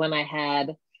path when I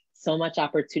had so much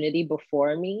opportunity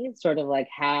before me, sort of like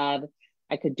had,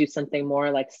 I could do something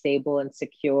more like stable and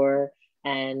secure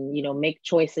and, you know, make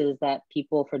choices that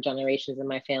people for generations in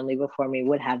my family before me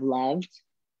would have loved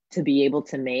to be able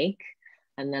to make.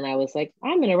 And then I was like,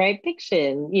 I'm going to write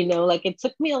fiction, you know, like it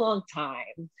took me a long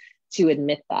time to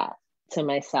admit that to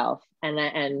myself.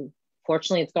 And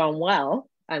fortunately it's gone well.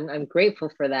 I'm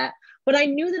grateful for that. But I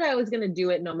knew that I was going to do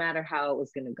it no matter how it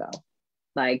was going to go.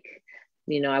 Like,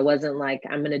 you know, I wasn't like,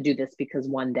 I'm going to do this because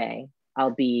one day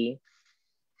I'll be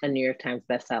a New York Times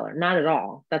bestseller. Not at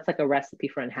all. That's like a recipe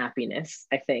for unhappiness,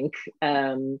 I think.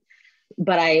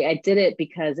 But I did it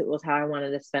because it was how I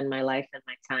wanted to spend my life and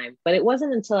my time. But it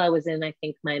wasn't until I was in, I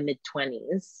think, my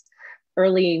mid-20s,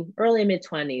 early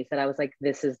mid-20s, that I was like,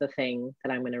 this is the thing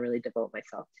that I'm going to really devote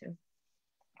myself to.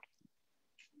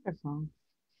 Wonderful.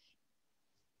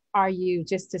 Are you,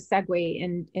 just to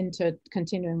segue into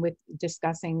continuing with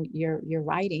discussing your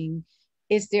writing,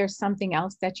 is there something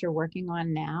else that you're working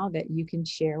on now that you can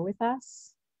share with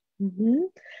us? Mm-hmm.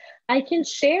 I can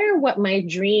share what my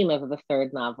dream of the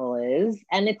third novel is.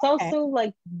 And it's also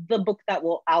like the book that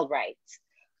I'll write.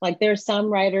 Like there's some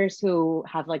writers who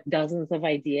have like dozens of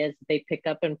ideas they pick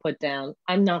up and put down.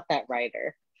 I'm not that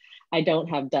writer. I don't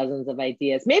have dozens of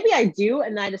ideas. Maybe I do,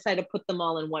 and I decide to put them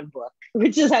all in one book,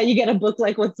 which is how you get a book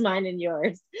like What's Mine and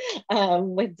Yours,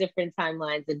 with different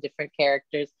timelines and different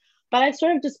characters. But I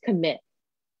sort of just commit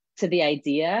to the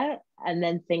idea and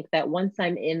then think that once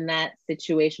I'm in that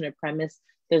situation or premise,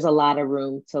 there's a lot of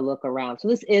room to look around. So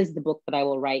this is the book that I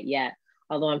will write yet,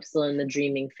 although I'm still in the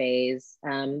dreaming phase.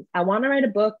 I want to write a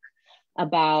book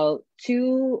about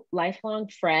two lifelong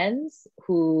friends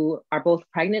who are both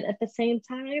pregnant at the same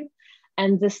time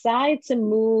and decide to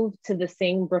move to the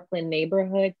same Brooklyn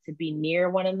neighborhood to be near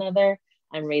one another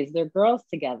and raise their girls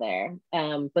together.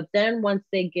 But then once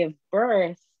they give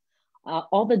birth,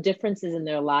 all the differences in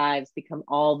their lives become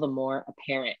all the more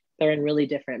apparent. They're in really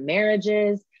different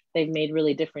marriages. They've made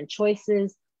really different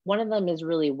choices. One of them is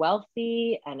really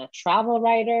wealthy and a travel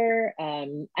writer,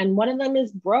 and one of them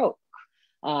is broke.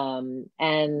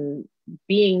 And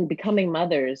becoming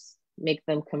mothers make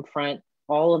them confront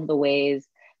all of the ways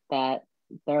that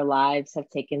their lives have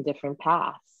taken different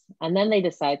paths. And then they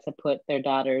decide to put their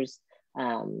daughters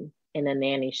in a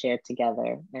nanny share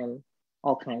together, and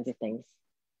all kinds of things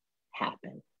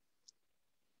happen.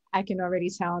 I can already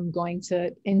tell I'm going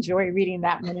to enjoy reading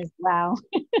that one as well.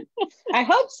 I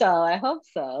hope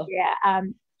so. Yeah.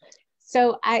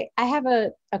 So I have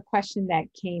a question that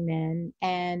came in,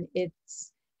 and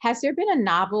it's, has there been a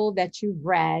novel that you've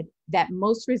read that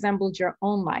most resembled your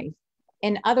own life?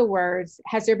 In other words,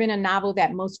 has there been a novel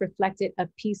that most reflected a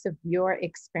piece of your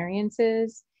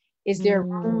experiences? Is there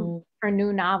room for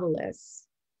new novelists?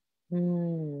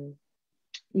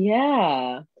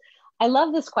 Yeah, I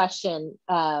love this question,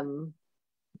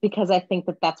 because I think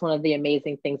that that's one of the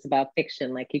amazing things about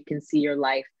fiction. Like you can see your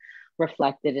life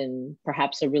reflected in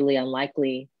perhaps a really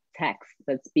unlikely text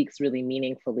that speaks really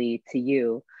meaningfully to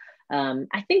you.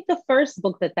 I think the first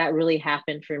book that really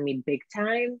happened for me big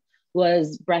time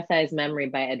was Breath Eye's Memory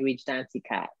by Edwidge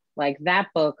Danticat. Like that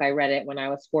book, I read it when I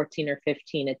was 14 or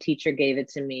 15. A teacher gave it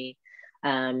to me.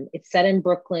 It's set in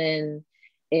Brooklyn.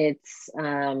 It's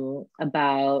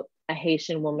about a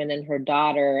Haitian woman and her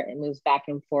daughter. It moves back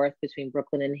and forth between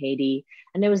Brooklyn and Haiti.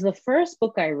 And it was the first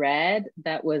book I read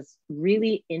that was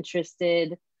really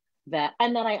interested that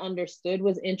I understood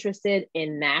was interested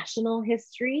in national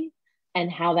history and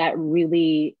how that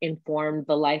really informed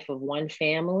the life of one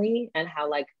family, and how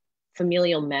like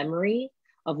familial memory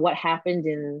of what happened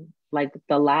in like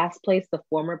the last place, the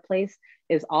former place,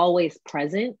 is always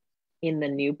present in the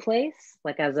new place,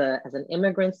 like as an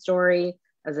immigrant story,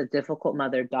 as a difficult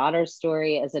mother-daughter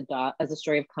story, as a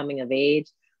story of coming of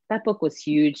age. That book was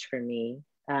huge for me.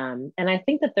 And I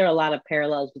think that there are a lot of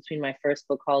parallels between my first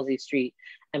book, Halsey Street,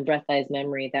 and Breath Eye's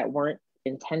Memory that weren't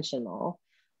intentional.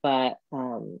 But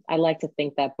I like to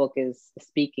think that book is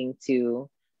speaking to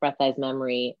Breath Eye's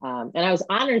Memory. And I was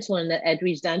honored to learn that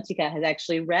Edwidge Danticat has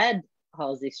actually read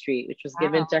Halsey Street, which was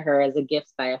given to her as a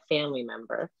gift by a family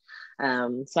member.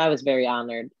 So I was very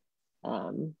honored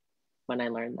when I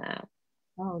learned that.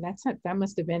 Oh, that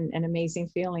must have been an amazing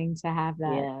feeling to have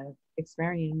that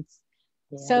experience.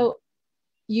 Yeah. So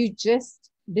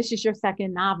this is your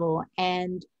second novel,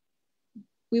 and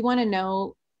we want to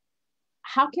know,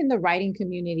 how can the writing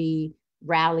community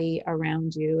rally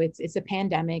around you. It's a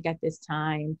pandemic at this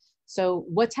time. So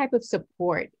what type of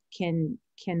support can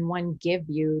one give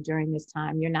you during this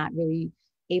time? You're not really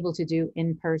able to do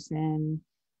in-person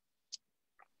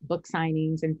book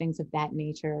signings and things of that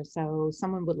nature. So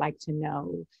someone would like to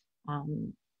know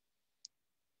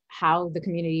how the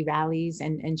community rallies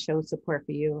and shows support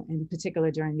for you, in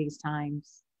particular during these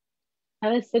times.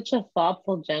 That is such a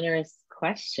thoughtful, generous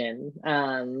question.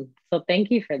 So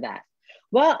thank you for that.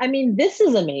 Well, I mean, this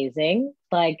is amazing.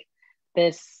 Like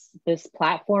this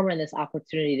platform and this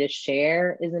opportunity to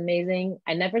share is amazing.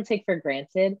 I never take for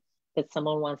granted that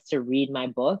someone wants to read my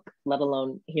book, let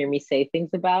alone hear me say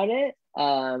things about it.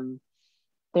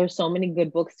 There's so many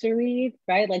good books to read,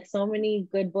 right? Like so many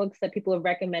good books that people have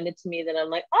recommended to me that I'm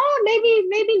like, oh,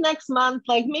 maybe next month,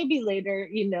 like maybe later,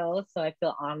 you know? So I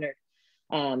feel honored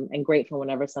and grateful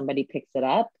whenever somebody picks it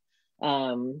up.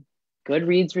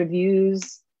 Goodreads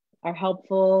reviews are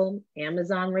helpful.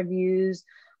 Amazon reviews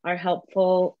are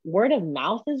helpful. Word of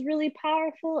mouth is really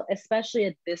powerful, especially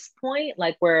at this point,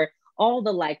 like where all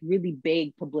the like really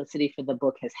big publicity for the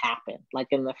book has happened, like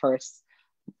in the first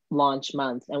launch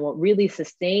months. And what really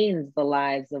sustains the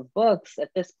lives of books at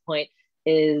this point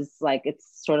is like,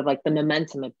 it's sort of like the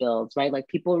momentum it builds, right? Like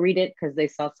people read it because they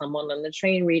saw someone on the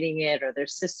train reading it, or their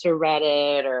sister read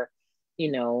it, or,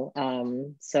 you know,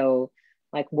 so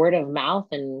like word of mouth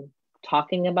and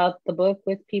talking about the book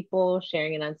with people,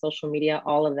 sharing it on social media,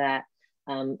 all of that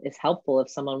is helpful if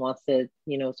someone wants to,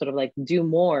 you know, sort of like do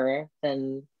more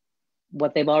than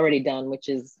what they've already done, which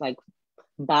is like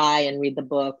buy and read the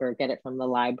book or get it from the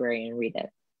library and read it.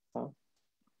 So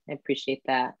I appreciate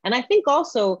that. And I think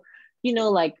also, you know,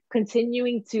 like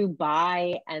continuing to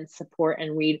buy and support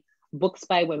and read books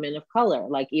by women of color,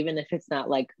 like even if it's not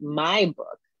like my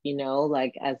book, you know,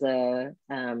 like as a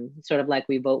sort of like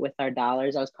we vote with our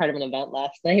dollars. I was part of an event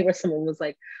last night where someone was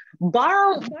like,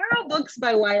 borrow books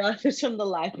by white authors from the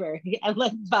library and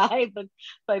like buy books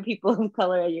by people of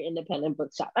color at your independent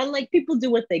bookshop. And like people do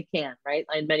what they can, right?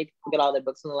 And many people get all their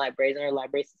books from the libraries, and our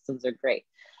library systems are great.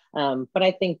 But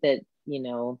I think that, you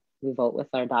know, we vote with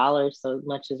our dollars, so as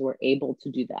much as we're able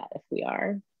to do that, if we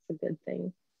are, it's a good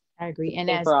thing. I agree. And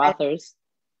for authors.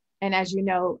 And as you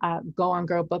know, Go On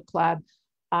Girl Book Club,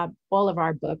 all of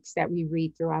our books that we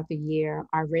read throughout the year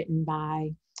are written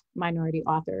by minority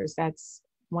authors. That's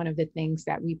one of the things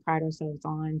that we pride ourselves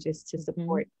on, just to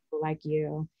support people like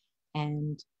you.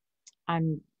 And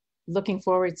I'm looking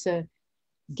forward to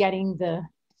getting the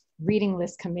reading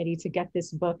list committee to get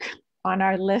this book on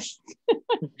our list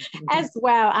as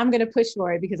well. I'm going to push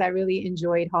for it because I really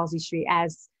enjoyed Halsey Street,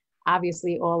 as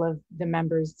obviously all of the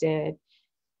members did.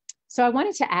 So I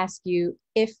wanted to ask you,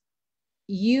 if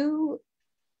you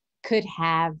could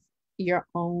have your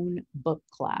own book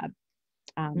club.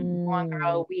 Go On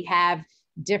Girl, we have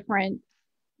different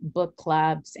book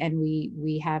clubs, and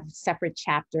we have separate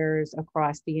chapters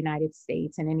across the United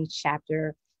States, and in each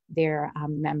chapter there are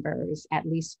members, at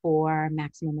least 4,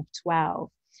 maximum of 12.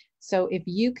 So if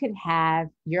you could have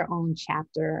your own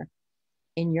chapter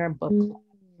in your book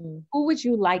club, who would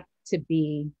you like to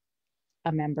be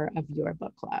a member of your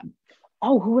book club?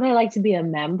 Oh, who would I like to be a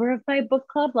member of my book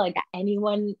club? Like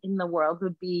anyone in the world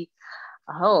would be.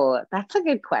 Oh, that's a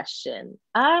good question.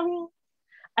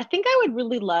 I think I would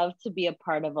really love to be a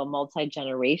part of a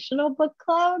multi-generational book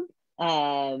club.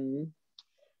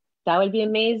 That would be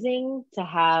amazing to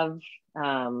have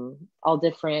all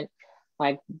different,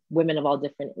 like women of all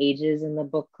different ages in the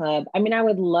book club. I mean, I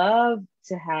would love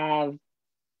to have,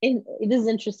 it is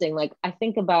interesting. Like I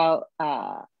think about,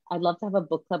 I'd love to have a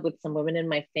book club with some women in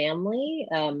my family,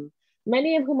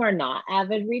 many of whom are not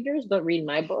avid readers, but read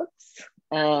my books.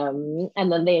 And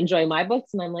then they enjoy my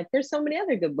books. And I'm like, there's so many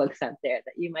other good books out there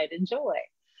that you might enjoy.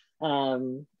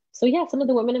 So yeah, some of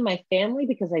the women in my family,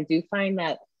 because I do find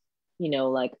that, you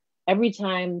know, like every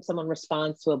time someone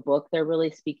responds to a book, they're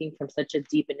really speaking from such a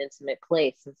deep and intimate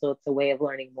place. And so it's a way of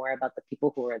learning more about the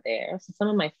people who are there. So some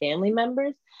of my family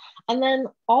members, and then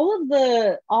all of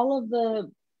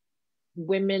the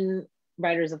women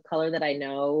writers of color that I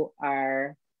know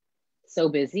are so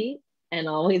busy and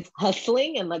always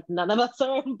hustling, and like none of us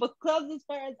are in book clubs as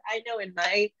far as I know in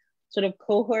my sort of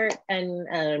cohort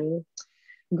and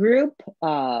group,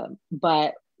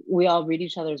 but we all read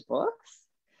each other's books.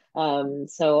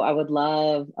 So I would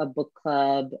love a book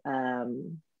club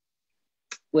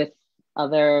with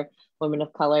other women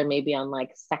of color, maybe on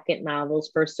like second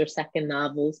novels, first or second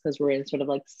novels, because we're in sort of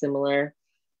like similar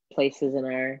places in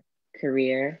our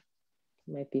career.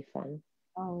 It might be fun.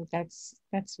 Oh, that's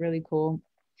really cool.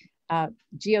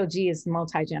 GOG is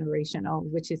multi-generational,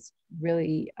 which is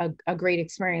really a great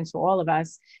experience for all of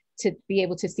us to be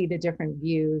able to see the different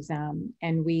views.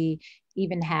 And we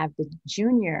even have the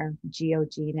junior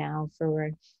GOG now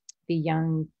for the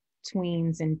young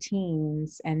tweens and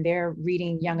teens, and they're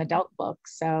reading young adult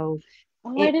books. So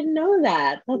I didn't know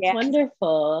that. That's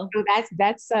wonderful. So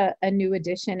that's a new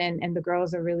addition, and the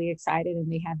girls are really excited,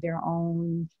 and they have their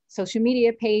own social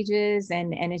media pages,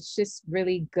 and it's just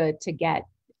really good to get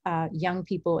young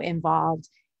people involved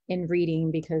in reading,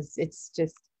 because it's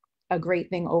just a great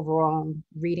thing overall.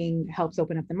 Reading helps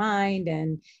open up the mind,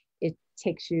 and it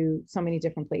takes you so many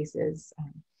different places.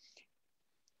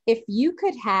 If you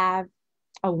could have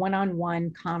a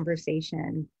one-on-one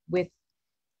conversation with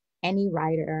any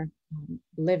writer,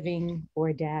 living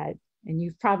or dead, and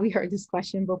you've probably heard this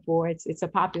question before, it's a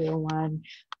popular one,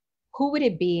 who would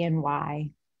it be and why?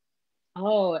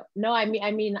 Oh, no, I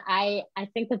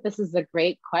think that this is a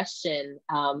great question.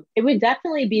 It would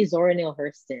definitely be Zora Neale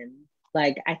Hurston.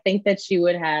 Like, I think that she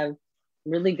would have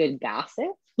really good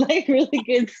gossip, like really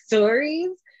good stories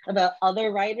about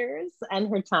other writers and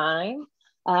her time.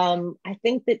 I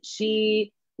think that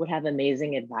she would have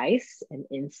amazing advice and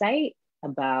insight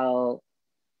about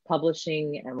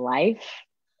publishing and life.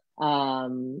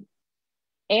 And,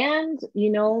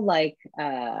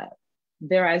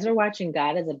 Their Eyes Are Watching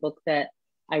God is a book that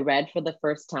I read for the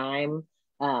first time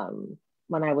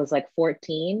when I was like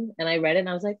 14, and I read it and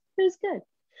I was like, it was good.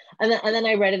 And then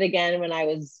I read it again when I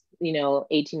was,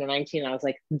 18 or 19. And I was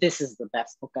like, this is the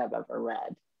best book I've ever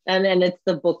read. And then it's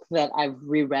the book that I've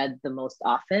reread the most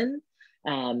often.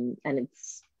 And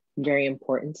it's very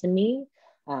important to me.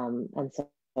 And so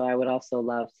I would also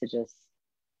love to just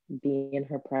be in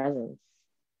her presence.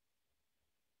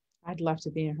 I'd love to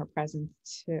be in her presence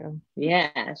too.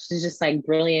 Yeah, she's just like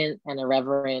brilliant and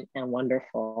irreverent and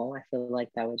wonderful. I feel like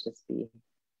that would just be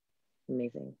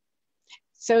amazing.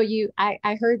 So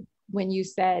I heard when you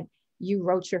said you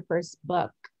wrote your first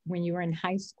book when you were in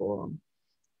high school.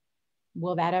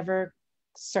 Will that ever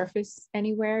surface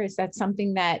anywhere? Is that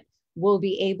something that we'll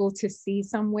be able to see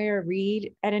somewhere,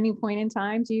 read at any point in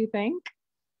time, do you think?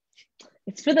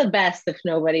 It's for the best if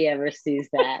nobody ever sees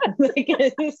that. Like,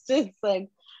 it's just like,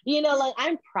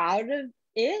 I'm proud of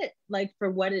it, like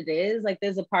for what it is. Like,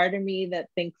 there's a part of me that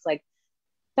thinks like,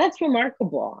 that's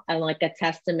remarkable and like a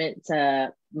testament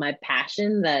to my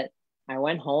passion, that I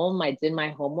went home, I did my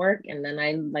homework, and then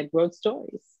I like wrote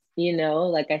stories,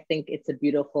 like I think it's a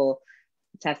beautiful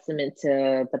testament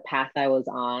to the path I was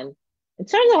on. In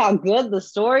terms of how good the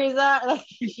stories are, like,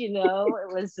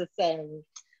 it was just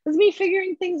it was me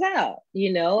figuring things out,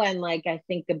 and like I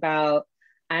think about,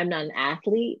 I'm not an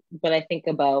athlete, but I think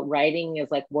about writing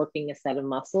as like working a set of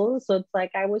muscles. So it's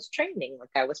like I was training, like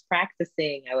I was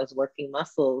practicing, I was working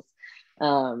muscles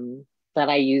that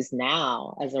I use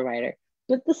now as a writer.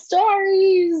 But the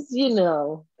stories,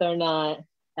 they're not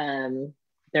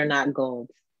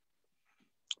gold.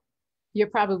 You're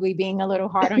probably being a little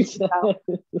hard on yourself.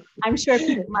 I'm sure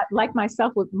people like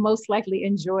myself would most likely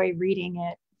enjoy reading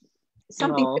it.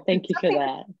 Thank you for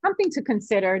that. Something to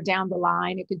consider down the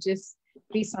line. It could just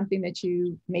be something that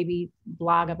you maybe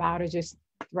blog about or just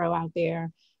throw out there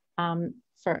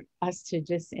for us to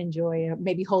just enjoy,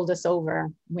 maybe hold us over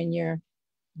when you're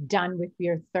done with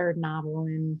your third novel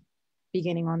and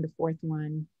beginning on the fourth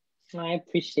one. I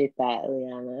appreciate that,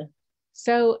 Liana.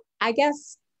 So I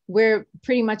guess we're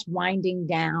pretty much winding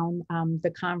down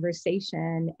the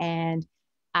conversation, and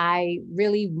I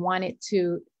really wanted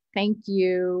to thank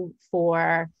you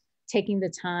for taking the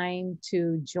time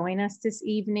to join us this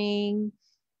evening.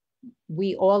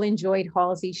 We all enjoyed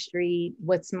Halsey Street.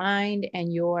 What's mine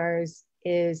and yours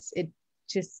is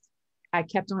I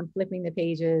kept on flipping the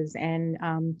pages, and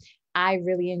I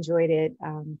really enjoyed it.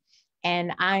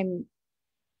 And I'm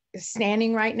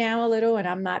standing right now a little, and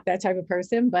I'm not that type of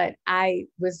person, but I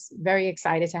was very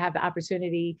excited to have the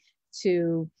opportunity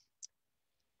to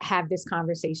have this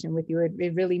conversation with you.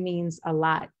 It really means a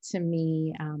lot to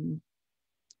me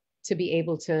to be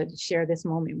able to share this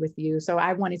moment with you. So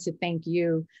I wanted to thank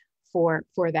you for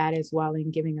that as well,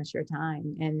 and giving us your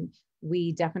time. And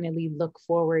we definitely look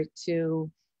forward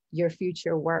to your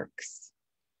future works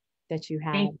that you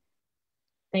have.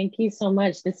 Thank you so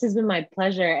much. This has been my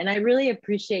pleasure. And I really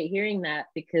appreciate hearing that,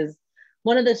 because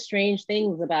one of the strange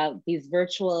things about these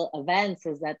virtual events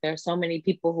is that there's so many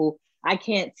people who I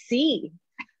can't see,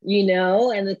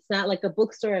 and it's not like a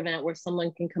bookstore event where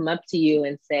someone can come up to you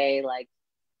and say like,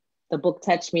 the book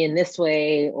touched me in this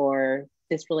way, or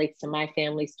this relates to my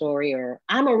family story, or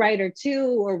I'm a writer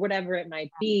too, or whatever it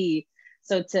might be.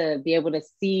 So to be able to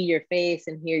see your face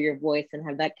and hear your voice and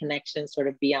have that connection sort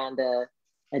of beyond a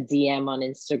DM on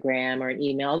Instagram or an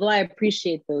email, although I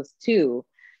appreciate those too,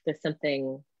 there's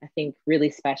something I think really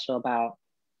special about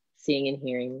seeing and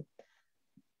hearing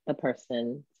the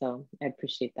person. So I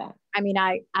appreciate that. I mean,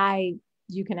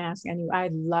 you can ask anyone. I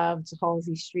loved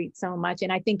Halsey Street so much.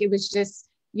 And I think it was just,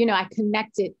 you know, I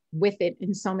connected with it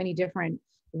in so many different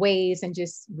ways, and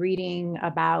just reading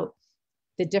about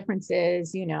the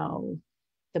differences, you know,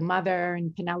 the mother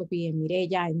and Penelope and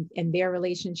Mireya and their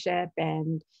relationship,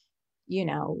 and, you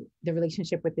know, the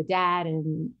relationship with the dad,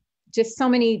 and just so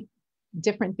many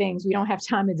different things we don't have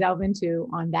time to delve into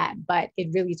on that, but it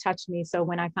really touched me. So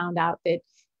when I found out that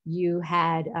you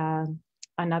had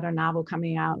another novel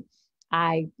coming out,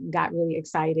 I got really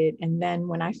excited. And then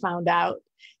when I found out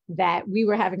that we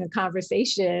were having a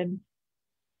conversation,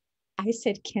 I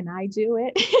said, can I do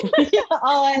it?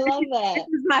 Oh, I love that.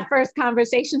 This is my first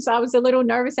conversation. So I was a little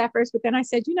nervous at first, but then I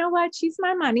said, you know what? She's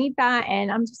my manita,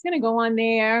 and I'm just going to go on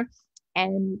there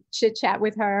and chit chat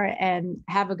with her and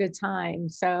have a good time.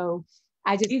 So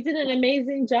you did an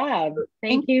amazing job.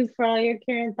 Thank you for all your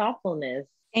care and thoughtfulness.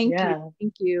 Thank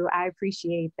you. I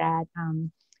appreciate that.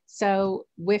 So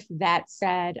with that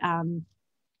said,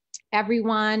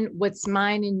 everyone, What's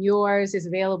Mine and Yours is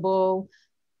available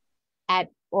at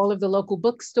all of the local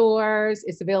bookstores.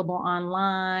 It's available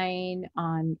online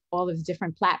on all of the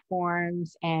different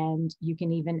platforms, and you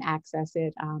can even access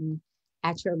it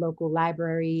at your local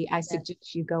library. I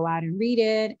suggest you go out and read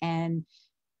it. And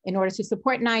in order to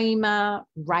support Naima,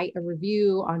 write a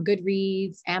review on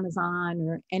Goodreads, Amazon,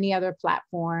 or any other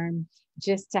platform,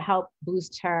 just to help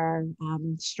boost her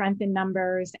strength in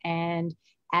numbers. And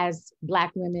as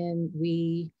Black women,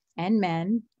 and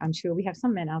men, I'm sure we have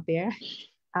some men out there,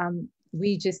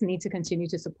 we just need to continue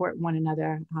to support one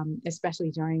another, especially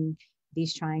during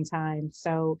these trying times.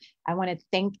 So I want to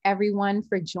thank everyone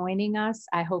for joining us.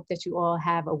 I hope that you all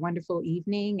have a wonderful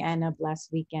evening and a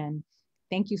blessed weekend.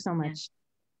 Thank you so much.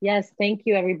 Yes, thank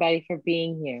you everybody for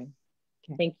being here.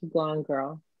 Okay. Thank you, Go On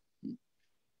Girl.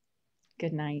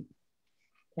 Good night.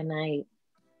 Good night.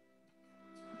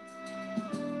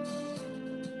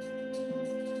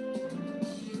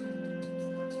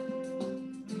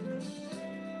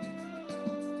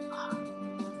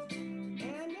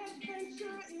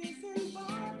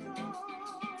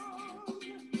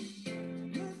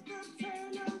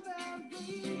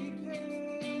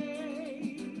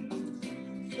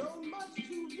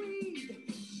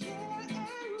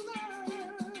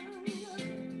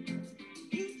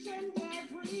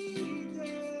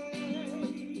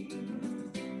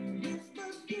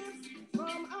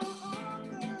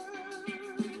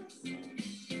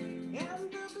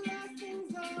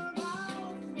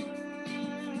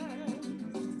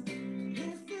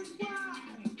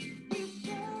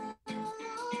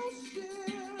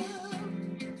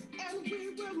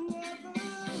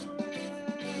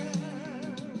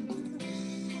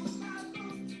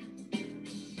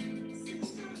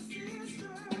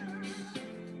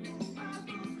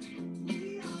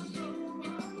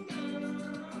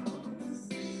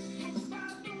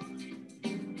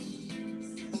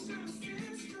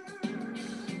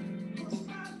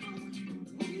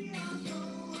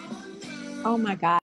 Oh my God.